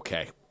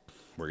 okay.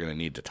 We're going to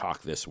need to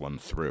talk this one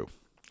through.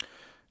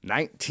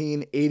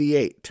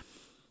 1988.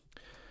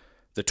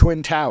 The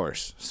Twin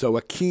Towers. So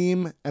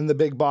Akeem and the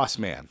Big Boss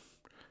Man.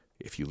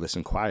 If you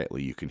listen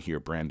quietly, you can hear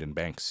Brandon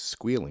Banks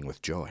squealing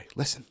with joy.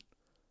 Listen.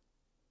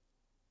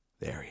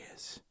 There he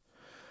is.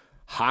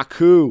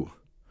 Haku,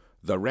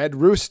 the Red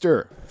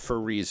Rooster,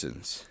 for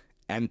reasons,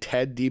 and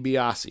Ted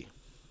DiBiase.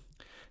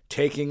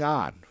 Taking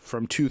on,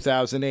 from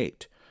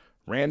 2008,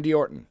 Randy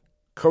Orton,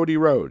 Cody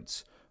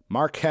Rhodes,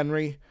 Mark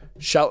Henry,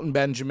 Shelton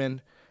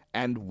Benjamin,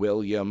 and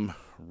William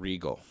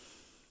Regal.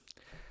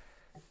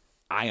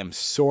 I am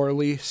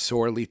sorely,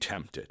 sorely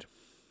tempted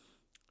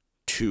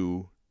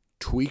to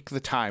tweak the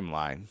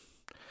timeline,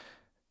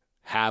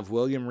 have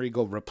William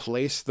Regal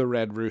replace the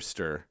Red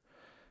Rooster,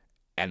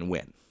 and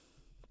win.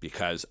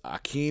 Because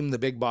Akeem, the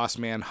Big Boss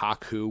Man,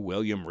 Haku,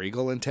 William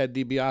Regal, and Ted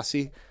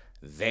DiBiase,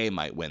 they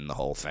might win the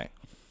whole thing.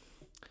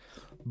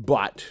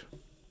 But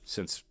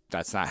since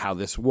that's not how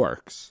this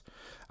works,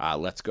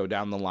 let's go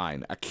down the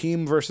line.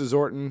 Akeem versus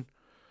Orton,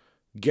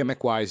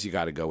 gimmick-wise, you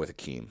got to go with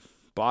Akeem.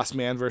 Boss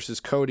Man versus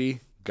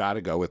Cody, got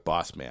to go with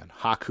Boss Man.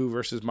 Haku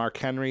versus Mark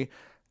Henry,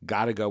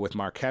 got to go with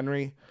Mark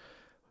Henry.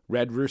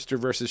 Red Rooster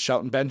versus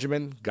Shelton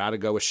Benjamin, got to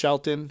go with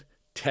Shelton.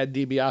 Ted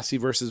DiBiase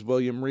versus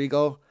William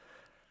Regal.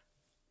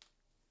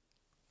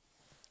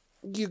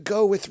 You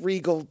go with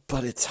Regal,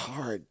 but it's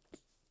hard.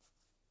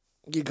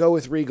 You go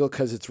with Regal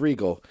because it's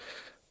Regal.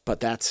 But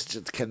that's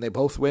just, can they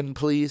both win,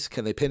 please?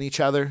 Can they pin each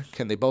other?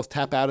 Can they both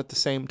tap out at the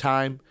same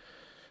time?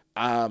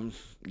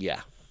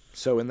 Yeah.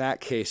 So in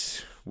that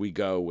case, we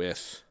go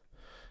with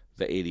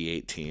the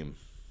 88 team.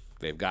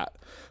 They've got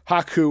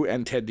Haku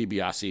and Ted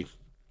DiBiase.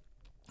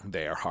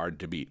 They are hard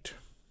to beat.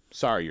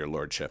 Sorry, your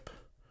lordship.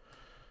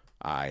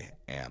 I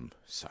am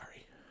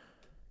sorry.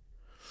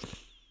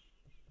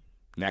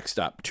 Next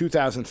up,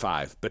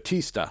 2005,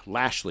 Batista,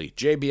 Lashley,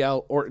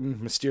 JBL,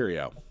 Orton,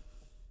 Mysterio.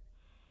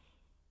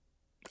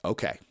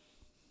 Okay.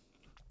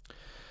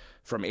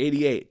 From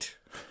 88,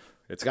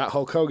 it's got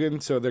Hulk Hogan,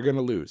 so they're going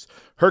to lose.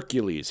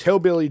 Hercules,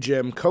 Hillbilly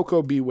Jim,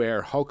 Coco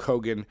Beware, Hulk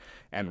Hogan,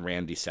 and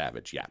Randy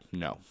Savage. Yeah,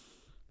 no.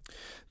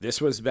 This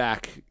was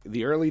back,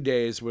 the early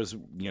days was,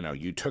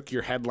 you took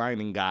your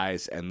headlining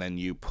guys and then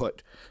you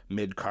put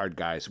mid-card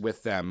guys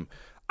with them,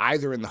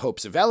 either in the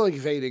hopes of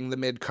elevating the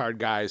mid-card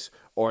guys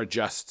or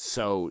just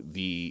so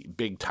the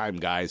big-time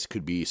guys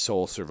could be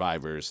sole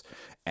survivors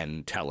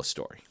and tell a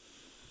story.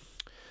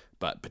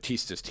 But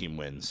Batista's team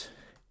wins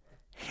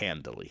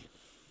handily.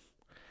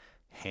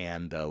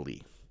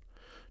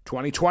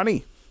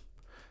 2020,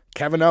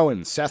 Kevin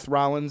Owens, Seth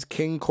Rollins,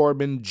 King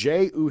Corbin,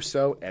 Jey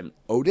Uso, and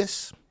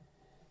Otis.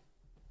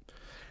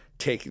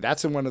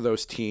 That's in one of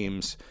those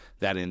teams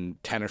that in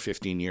 10 or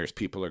 15 years,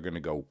 people are going to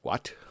go,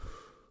 what?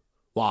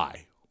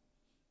 Why?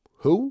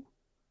 Who?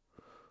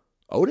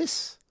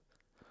 Otis?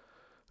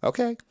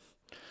 Okay.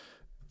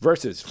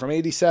 Versus from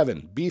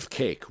 87,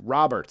 Beefcake,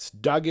 Roberts,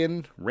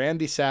 Duggan,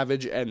 Randy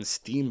Savage, and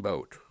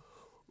Steamboat.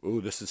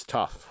 Ooh, this is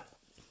tough.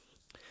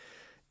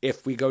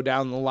 If we go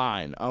down the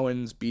line,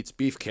 Owens beats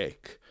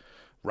Beefcake.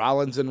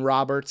 Rollins and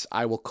Roberts,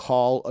 I will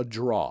call a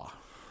draw.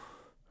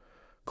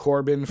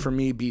 Corbin, for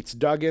me, beats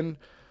Duggan,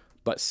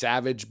 but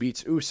Savage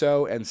beats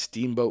Uso, and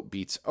Steamboat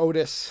beats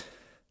Otis.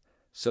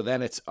 So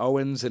then it's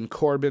Owens and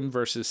Corbin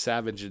versus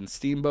Savage and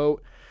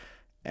Steamboat.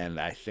 And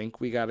I think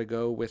we got to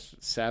go with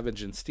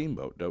Savage and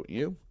Steamboat, don't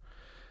you?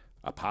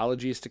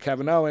 Apologies to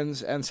Kevin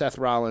Owens and Seth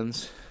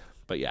Rollins.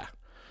 But yeah,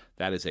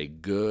 that is a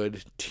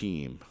good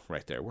team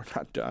right there. We're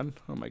not done.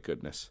 Oh, my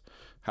goodness.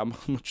 How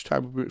much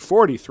time?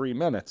 43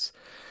 minutes.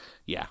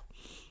 Yeah.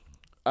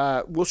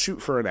 We'll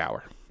shoot for an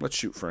hour. Let's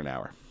shoot for an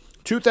hour.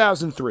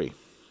 2003.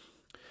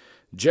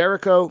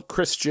 Jericho,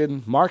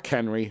 Christian, Mark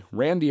Henry,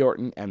 Randy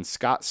Orton, and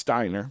Scott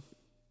Steiner.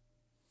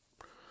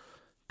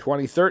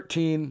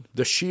 2013,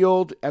 The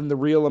Shield and the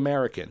Real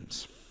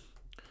Americans.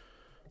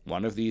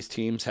 One of these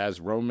teams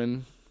has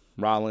Roman,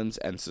 Rollins,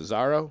 and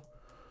Cesaro.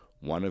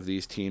 One of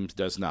these teams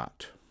does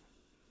not.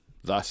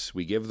 Thus,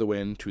 we give the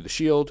win to The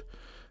Shield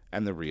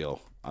and the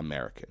Real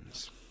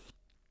Americans.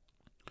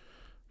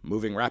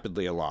 Moving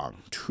rapidly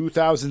along.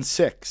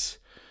 2006,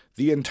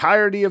 the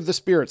entirety of the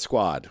Spirit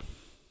Squad.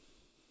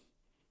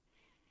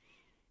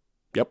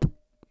 Yep.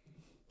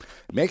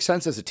 Makes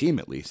sense as a team,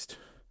 at least.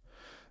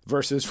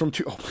 Versus from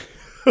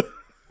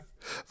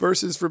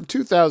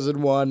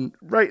 2001,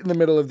 right in the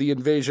middle of the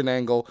invasion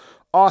angle,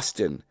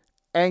 Austin,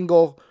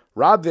 Angle,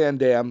 Rob Van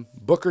Dam,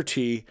 Booker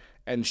T,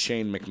 and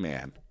Shane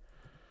McMahon.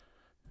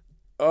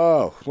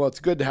 Oh, well, it's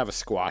good to have a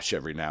squash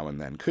every now and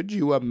then. Could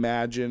you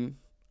imagine?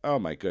 Oh,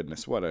 my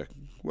goodness, what a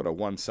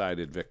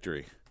one-sided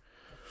victory.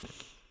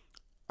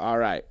 All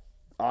right,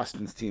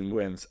 Austin's team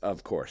wins,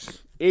 of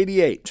course.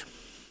 88.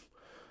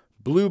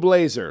 Blue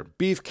Blazer,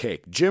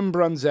 Beefcake, Jim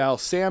Brunzell,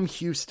 Sam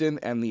Houston,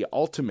 and the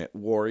Ultimate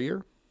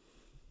Warrior.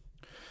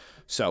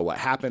 So what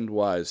happened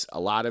was a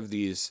lot of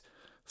these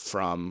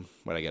from,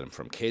 where did I get them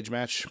from? Cage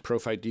Match, Pro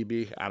Fight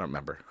DB? I don't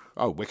remember.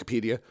 Oh,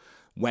 Wikipedia.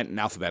 Went in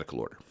alphabetical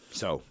order.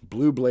 So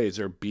Blue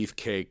Blazer,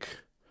 Beefcake,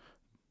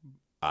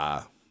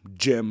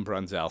 Jim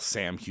Brunzell,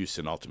 Sam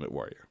Houston, Ultimate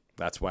Warrior.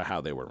 That's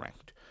how they were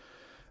ranked.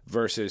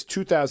 Versus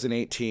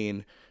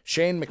 2018,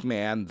 Shane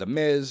McMahon, The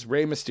Miz,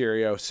 Rey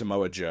Mysterio,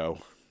 Samoa Joe,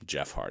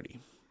 Jeff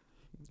Hardy.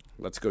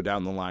 Let's go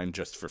down the line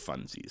just for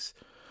funsies.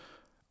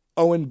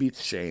 Owen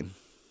beats Shane.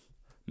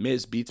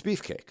 Miz beats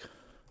Beefcake.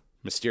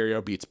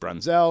 Mysterio beats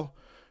Brunzell.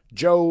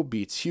 Joe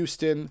beats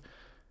Houston.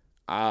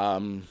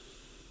 I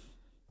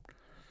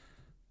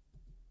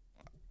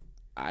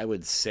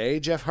would say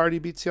Jeff Hardy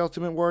beats the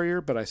Ultimate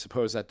Warrior, but I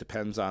suppose that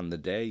depends on the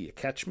day you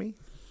catch me.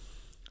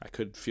 I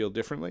could feel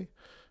differently.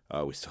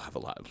 Oh, we still have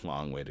a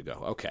long way to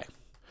go. Okay.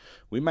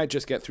 We might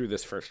just get through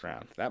this first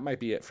round. That might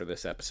be it for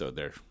this episode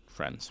there,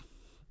 friends.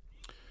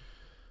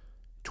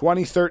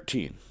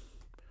 2013.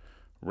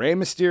 Rey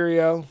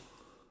Mysterio.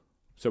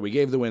 So we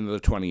gave the win to the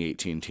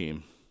 2018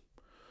 team.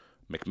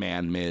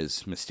 McMahon,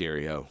 Miz,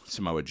 Mysterio,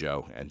 Samoa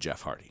Joe, and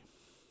Jeff Hardy.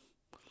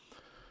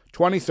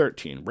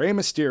 2013. Rey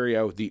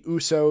Mysterio, the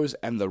Usos,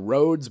 and the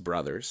Rhodes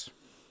Brothers.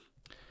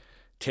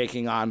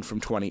 Taking on from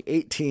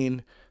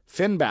 2018,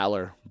 Finn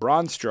Balor,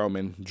 Braun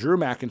Strowman, Drew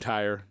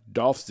McIntyre,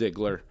 Dolph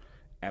Ziggler,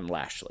 and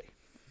Lashley.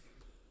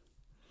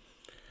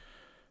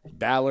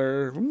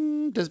 Balor,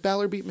 does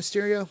Balor beat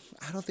Mysterio?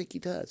 I don't think he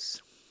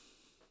does.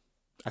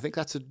 I think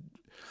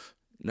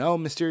no,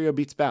 Mysterio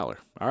beats Balor.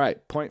 All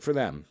right, point for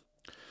them.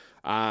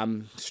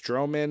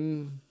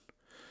 Strowman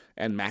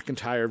and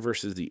McIntyre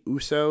versus the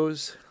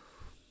Usos.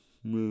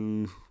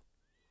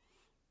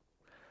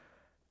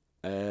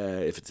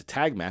 If it's a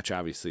tag match,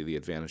 obviously the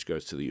advantage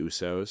goes to the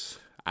Usos.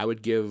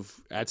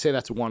 I'd say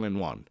that's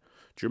 1-1.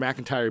 Drew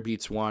McIntyre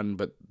beats one,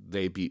 but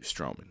they beat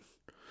Strowman.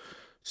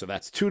 So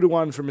that's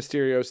 2-1 for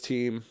Mysterio's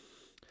team.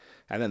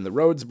 And then the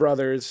Rhodes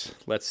Brothers,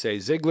 let's say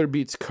Ziggler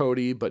beats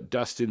Cody, but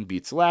Dustin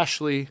beats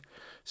Lashley.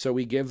 So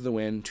we give the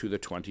win to the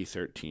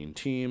 2013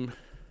 team.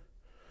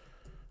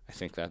 I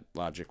think that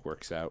logic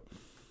works out.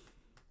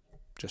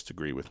 Just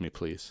agree with me,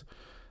 please.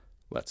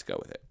 Let's go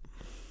with it.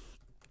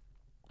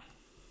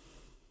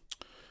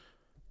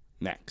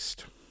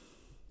 Next.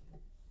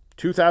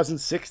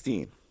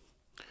 2016.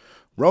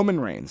 Roman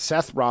Reigns,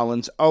 Seth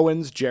Rollins,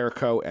 Owens,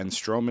 Jericho, and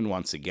Strowman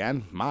once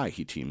again.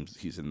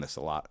 He's in this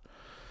a lot.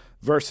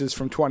 Versus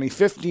from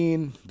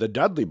 2015, the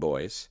Dudley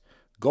Boys,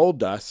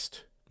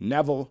 Goldust,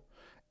 Neville,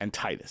 and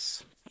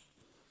Titus.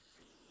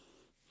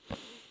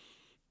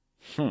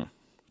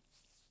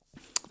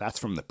 That's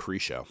from the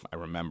pre-show. I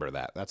remember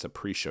that. That's a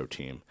pre-show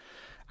team.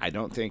 I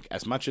don't think,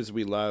 as much as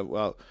we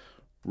love,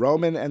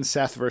 Roman and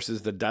Seth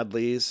versus the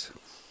Dudleys.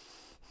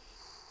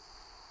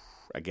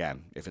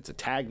 Again, if it's a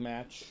tag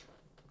match.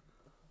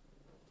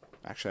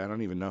 Actually, I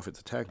don't even know if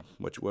it's a tag.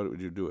 What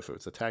would you do if it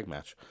was a tag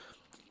match?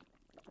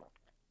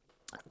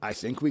 I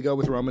think we go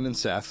with Roman and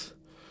Seth.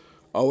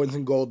 Owens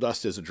and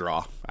Goldust is a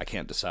draw. I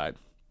can't decide.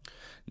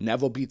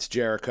 Neville beats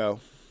Jericho.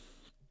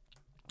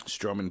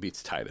 Strowman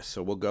beats Titus.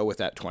 So we'll go with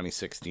that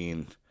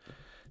 2016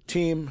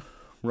 team.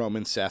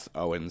 Roman, Seth,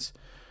 Owens,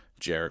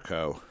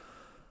 Jericho,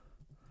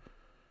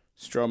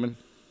 Strowman,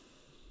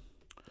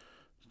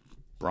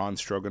 Braun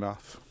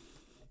Stroganoff.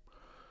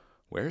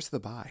 Where's the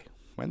bye?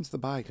 When's the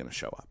bye going to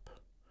show up?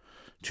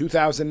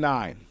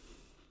 2009.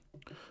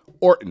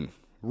 Orton,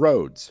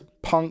 Rhodes,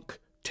 Punk,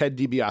 Ted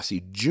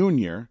DiBiase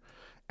Jr.,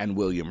 and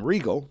William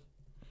Regal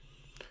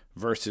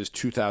versus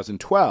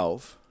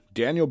 2012,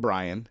 Daniel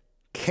Bryan,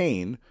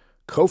 Kane,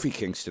 Kofi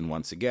Kingston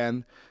once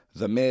again,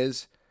 The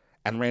Miz,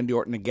 and Randy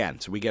Orton again.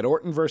 So we get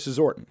Orton versus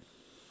Orton.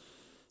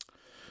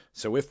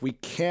 So if we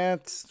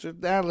can't,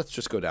 let's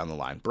just go down the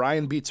line.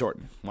 Bryan beats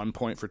Orton, 1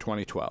 point for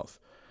 2012.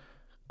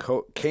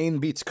 Kane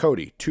beats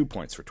Cody, 2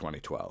 points for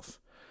 2012.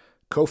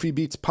 Kofi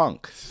beats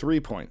Punk, 3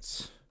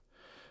 points.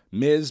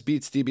 Miz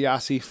beats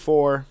DiBiase,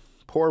 4.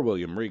 Poor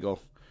William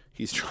Regal.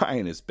 He's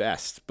trying his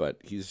best, but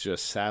he's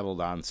just saddled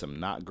on some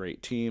not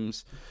great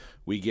teams.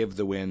 We give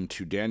the win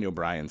to Daniel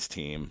Bryan's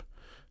team,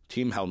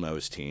 Team Hell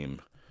No's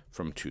team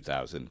from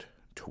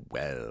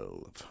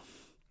 2012.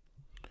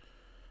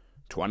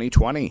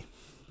 2020.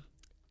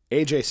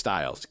 AJ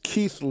Styles,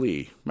 Keith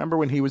Lee, remember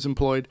when he was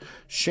employed?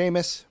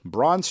 Sheamus,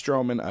 Braun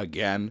Strowman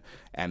again,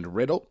 and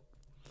Riddle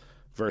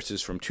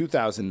versus from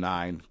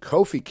 2009,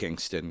 Kofi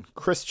Kingston,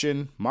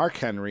 Christian, Mark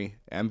Henry,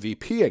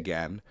 MVP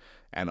again,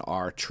 and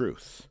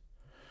R-Truth.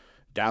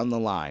 Down the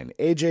line,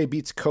 AJ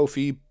beats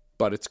Kofi,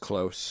 but it's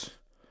close.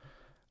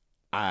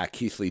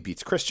 Keith Lee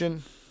beats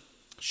Christian.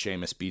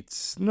 Sheamus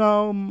beats...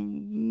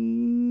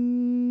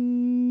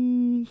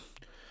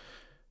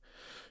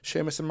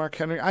 Sheamus and Mark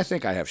Henry. I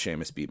think I have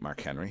Sheamus beat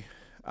Mark Henry.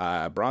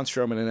 Braun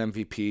Strowman and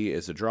MVP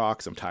is a draw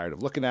because I'm tired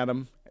of looking at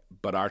him.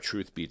 But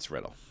R-Truth beats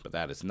Riddle. But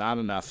that is not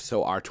enough.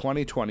 So our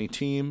 2020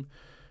 team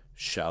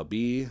shall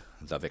be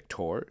the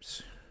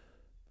victors.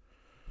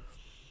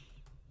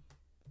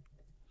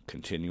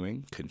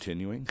 Continuing,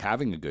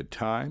 having a good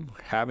time.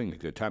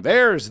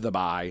 There's the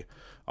bye.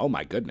 Oh,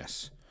 my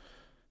goodness.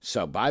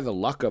 So, by the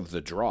luck of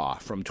the draw,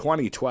 from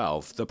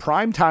 2012, the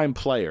primetime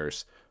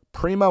players,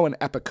 Primo and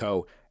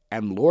Epico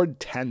and Lord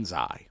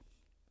Tensai,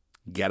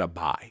 get a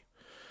bye.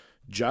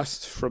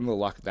 Just from the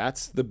luck.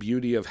 That's the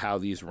beauty of how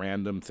these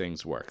random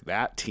things work.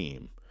 That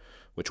team,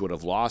 which would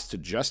have lost to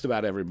just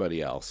about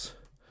everybody else,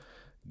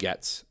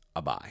 gets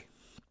a bye.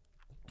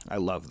 I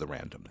love the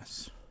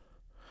randomness.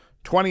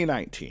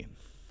 2019.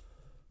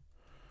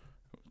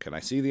 Can I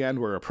see the end?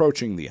 We're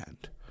approaching the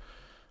end.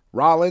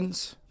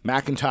 Rollins,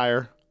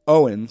 McIntyre,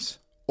 Owens,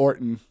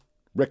 Orton,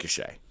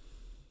 Ricochet.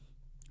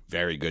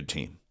 Very good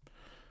team.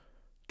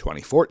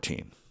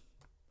 2014.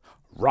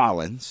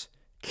 Rollins,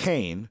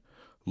 Kane,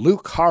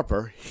 Luke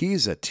Harper,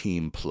 he's a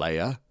team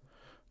player,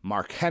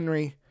 Mark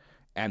Henry,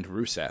 and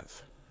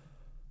Rusev.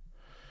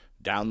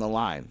 Down the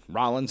line,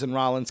 Rollins and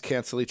Rollins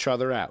cancel each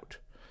other out.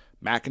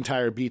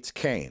 McIntyre beats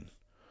Kane.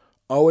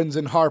 Owens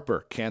and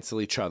Harper cancel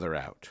each other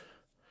out.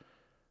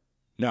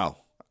 No,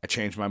 I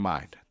changed my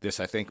mind. This,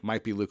 I think,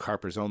 might be Luke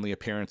Harper's only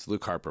appearance.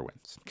 Luke Harper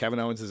wins. Kevin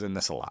Owens is in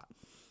this a lot.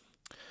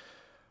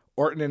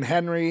 Orton and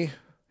Henry.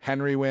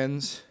 Henry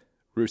wins.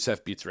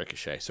 Rusev beats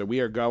Ricochet. So we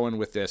are going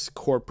with this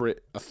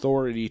corporate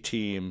authority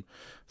team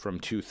from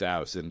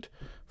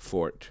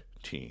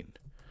 2014.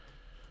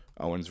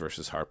 Owens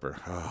versus Harper.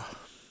 Oh,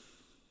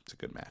 it's a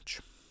good match.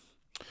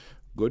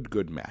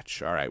 Good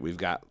match. All right, we've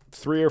got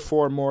 3 or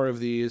 4 more of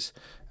these,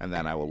 and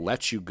then I will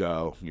let you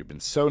go. You've been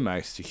so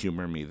nice to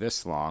humor me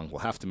this long. We'll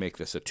have to make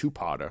this a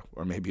 2-parter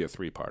or maybe a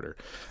 3-parter.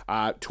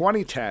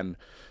 2010,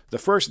 the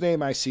first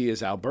name I see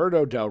is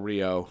Alberto Del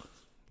Rio.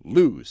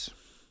 Lose.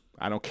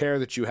 I don't care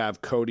that you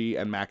have Cody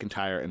and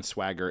McIntyre and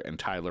Swagger and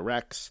Tyler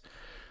Rex.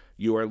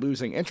 You are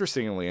losing,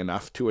 interestingly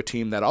enough, to a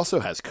team that also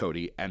has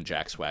Cody and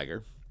Jack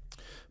Swagger,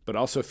 but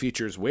also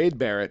features Wade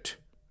Barrett,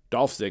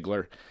 Dolph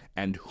Ziggler,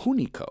 and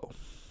Hunico.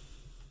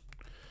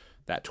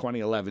 That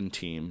 2011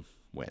 team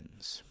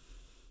wins.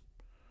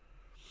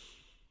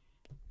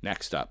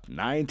 Next up,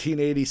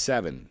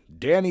 1987,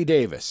 Danny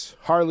Davis,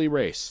 Harley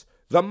Race,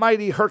 The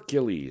Mighty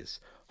Hercules,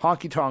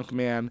 Honky Tonk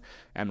Man,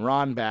 and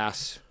Ron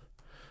Bass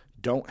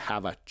don't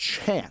have a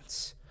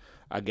chance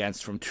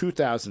against, from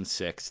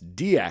 2006,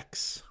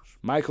 DX,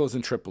 Michaels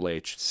and Triple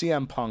H,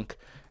 CM Punk,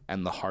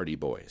 and the Hardy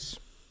Boys.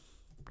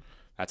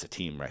 That's a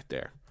team right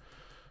there.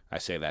 I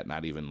say that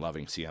not even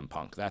loving CM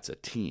Punk. That's a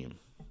team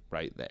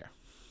right there.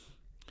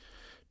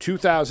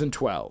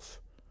 2012,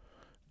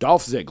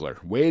 Dolph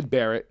Ziggler, Wade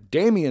Barrett,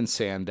 Damian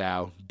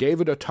Sandow,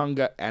 David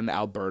Otunga, and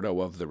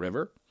Alberto of the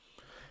River,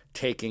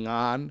 taking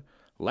on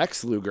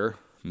Lex Luger,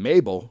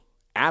 Mabel,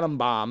 Adam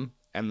Bomb,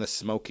 and the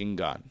Smoking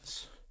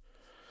Guns.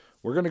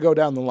 We're going to go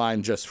down the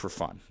line just for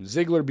fun.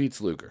 Ziggler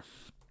beats Luger.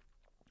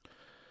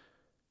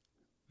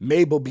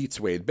 Mabel beats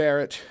Wade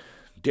Barrett.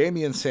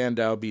 Damian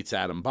Sandow beats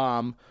Adam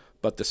Bomb,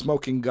 but the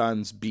Smoking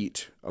Guns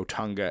beat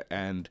Otunga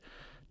and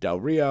Del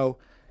Rio,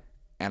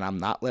 and I'm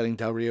not letting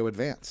Del Rio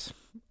advance.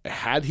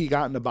 Had he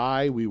gotten a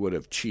bye, we would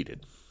have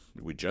cheated.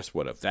 We just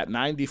would have. That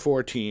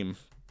 94 team,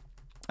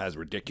 as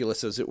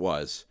ridiculous as it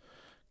was,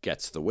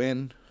 gets the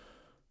win.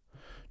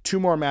 2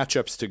 more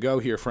matchups to go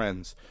here,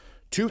 friends.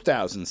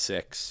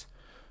 2006,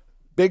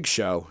 Big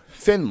Show,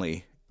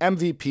 Finlay,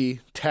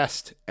 MVP,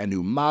 Test, and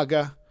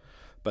Umaga,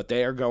 but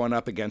they are going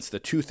up against the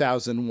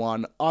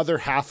 2001 other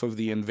half of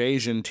the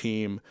Invasion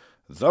team,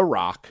 The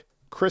Rock,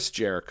 Chris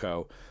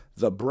Jericho,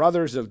 the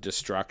Brothers of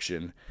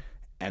Destruction,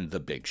 and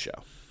the Big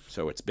Show.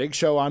 So it's Big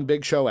Show on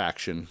Big Show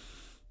action.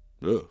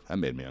 Ugh, that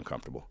made me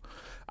uncomfortable.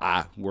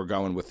 We're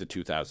going with the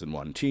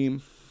 2001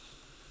 team.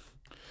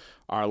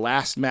 Our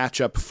last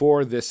matchup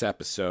for this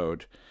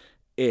episode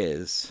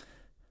is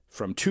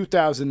from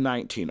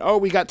 2019. Oh,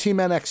 we got Team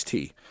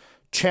NXT.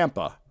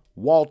 Ciampa,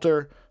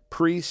 Walter,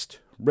 Priest,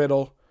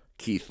 Riddle,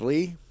 Keith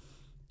Lee.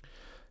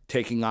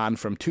 Taking on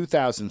from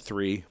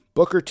 2003,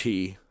 Booker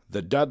T,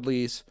 the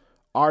Dudleys,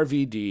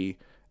 RVD,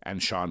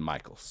 and Shawn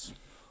Michaels.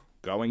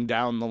 Going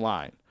down the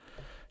line.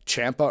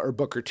 Ciampa or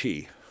Booker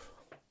T?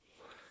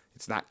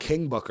 It's not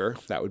King Booker.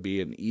 That would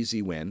be an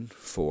easy win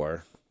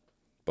for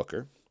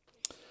Booker.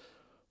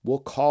 We'll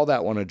call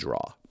that one a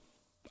draw.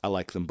 I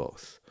like them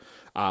both.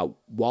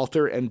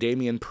 Walter and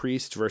Damian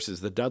Priest versus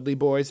the Dudley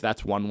Boys.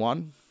 That's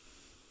 1-1.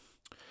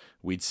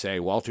 We'd say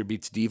Walter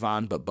beats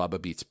Devon, but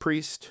Bubba beats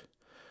Priest.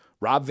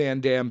 Rob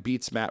Van Dam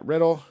beats Matt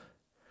Riddle.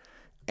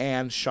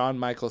 And Shawn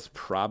Michaels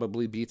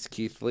probably beats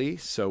Keith Lee.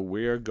 So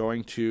we're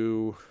going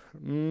to...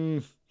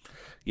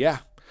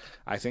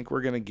 I think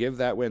we're going to give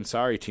that win.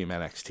 Sorry, Team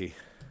NXT.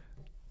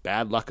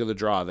 Bad luck of the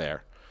draw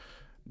there.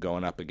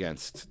 Going up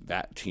against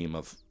that team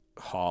of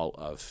Hall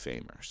of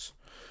Famers.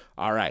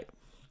 All right.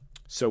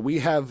 So we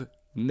have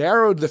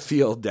narrowed the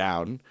field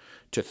down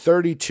to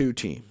 32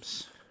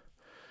 teams.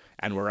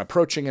 And we're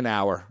approaching an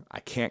hour. I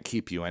can't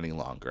keep you any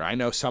longer. I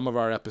know some of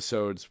our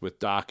episodes with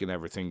Doc and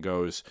everything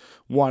goes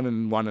 1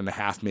 and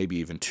 1.5, maybe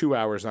even 2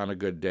 hours on a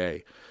good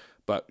day.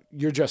 But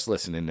you're just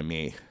listening to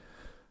me.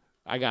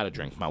 I got to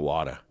drink my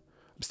water.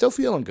 I'm still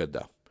feeling good,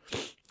 though.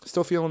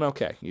 Still feeling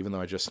okay, even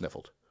though I just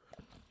sniffled.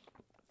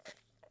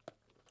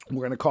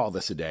 we're going to call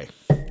this a day.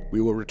 We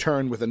will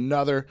return with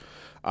another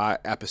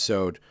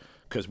episode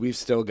because we've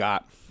still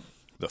got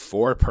the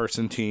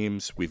 4-person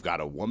teams. We've got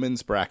a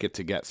women's bracket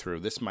to get through.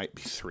 This might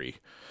be 3.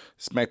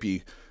 This might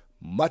be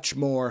much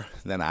more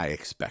than I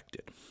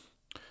expected.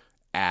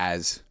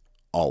 As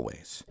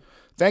always,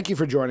 thank you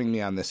for joining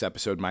me on this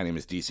episode. My name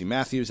is DC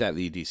Matthews at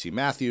the DC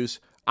Matthews.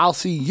 I'll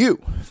see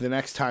you the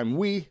next time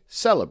we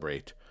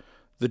celebrate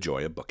the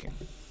joy of booking.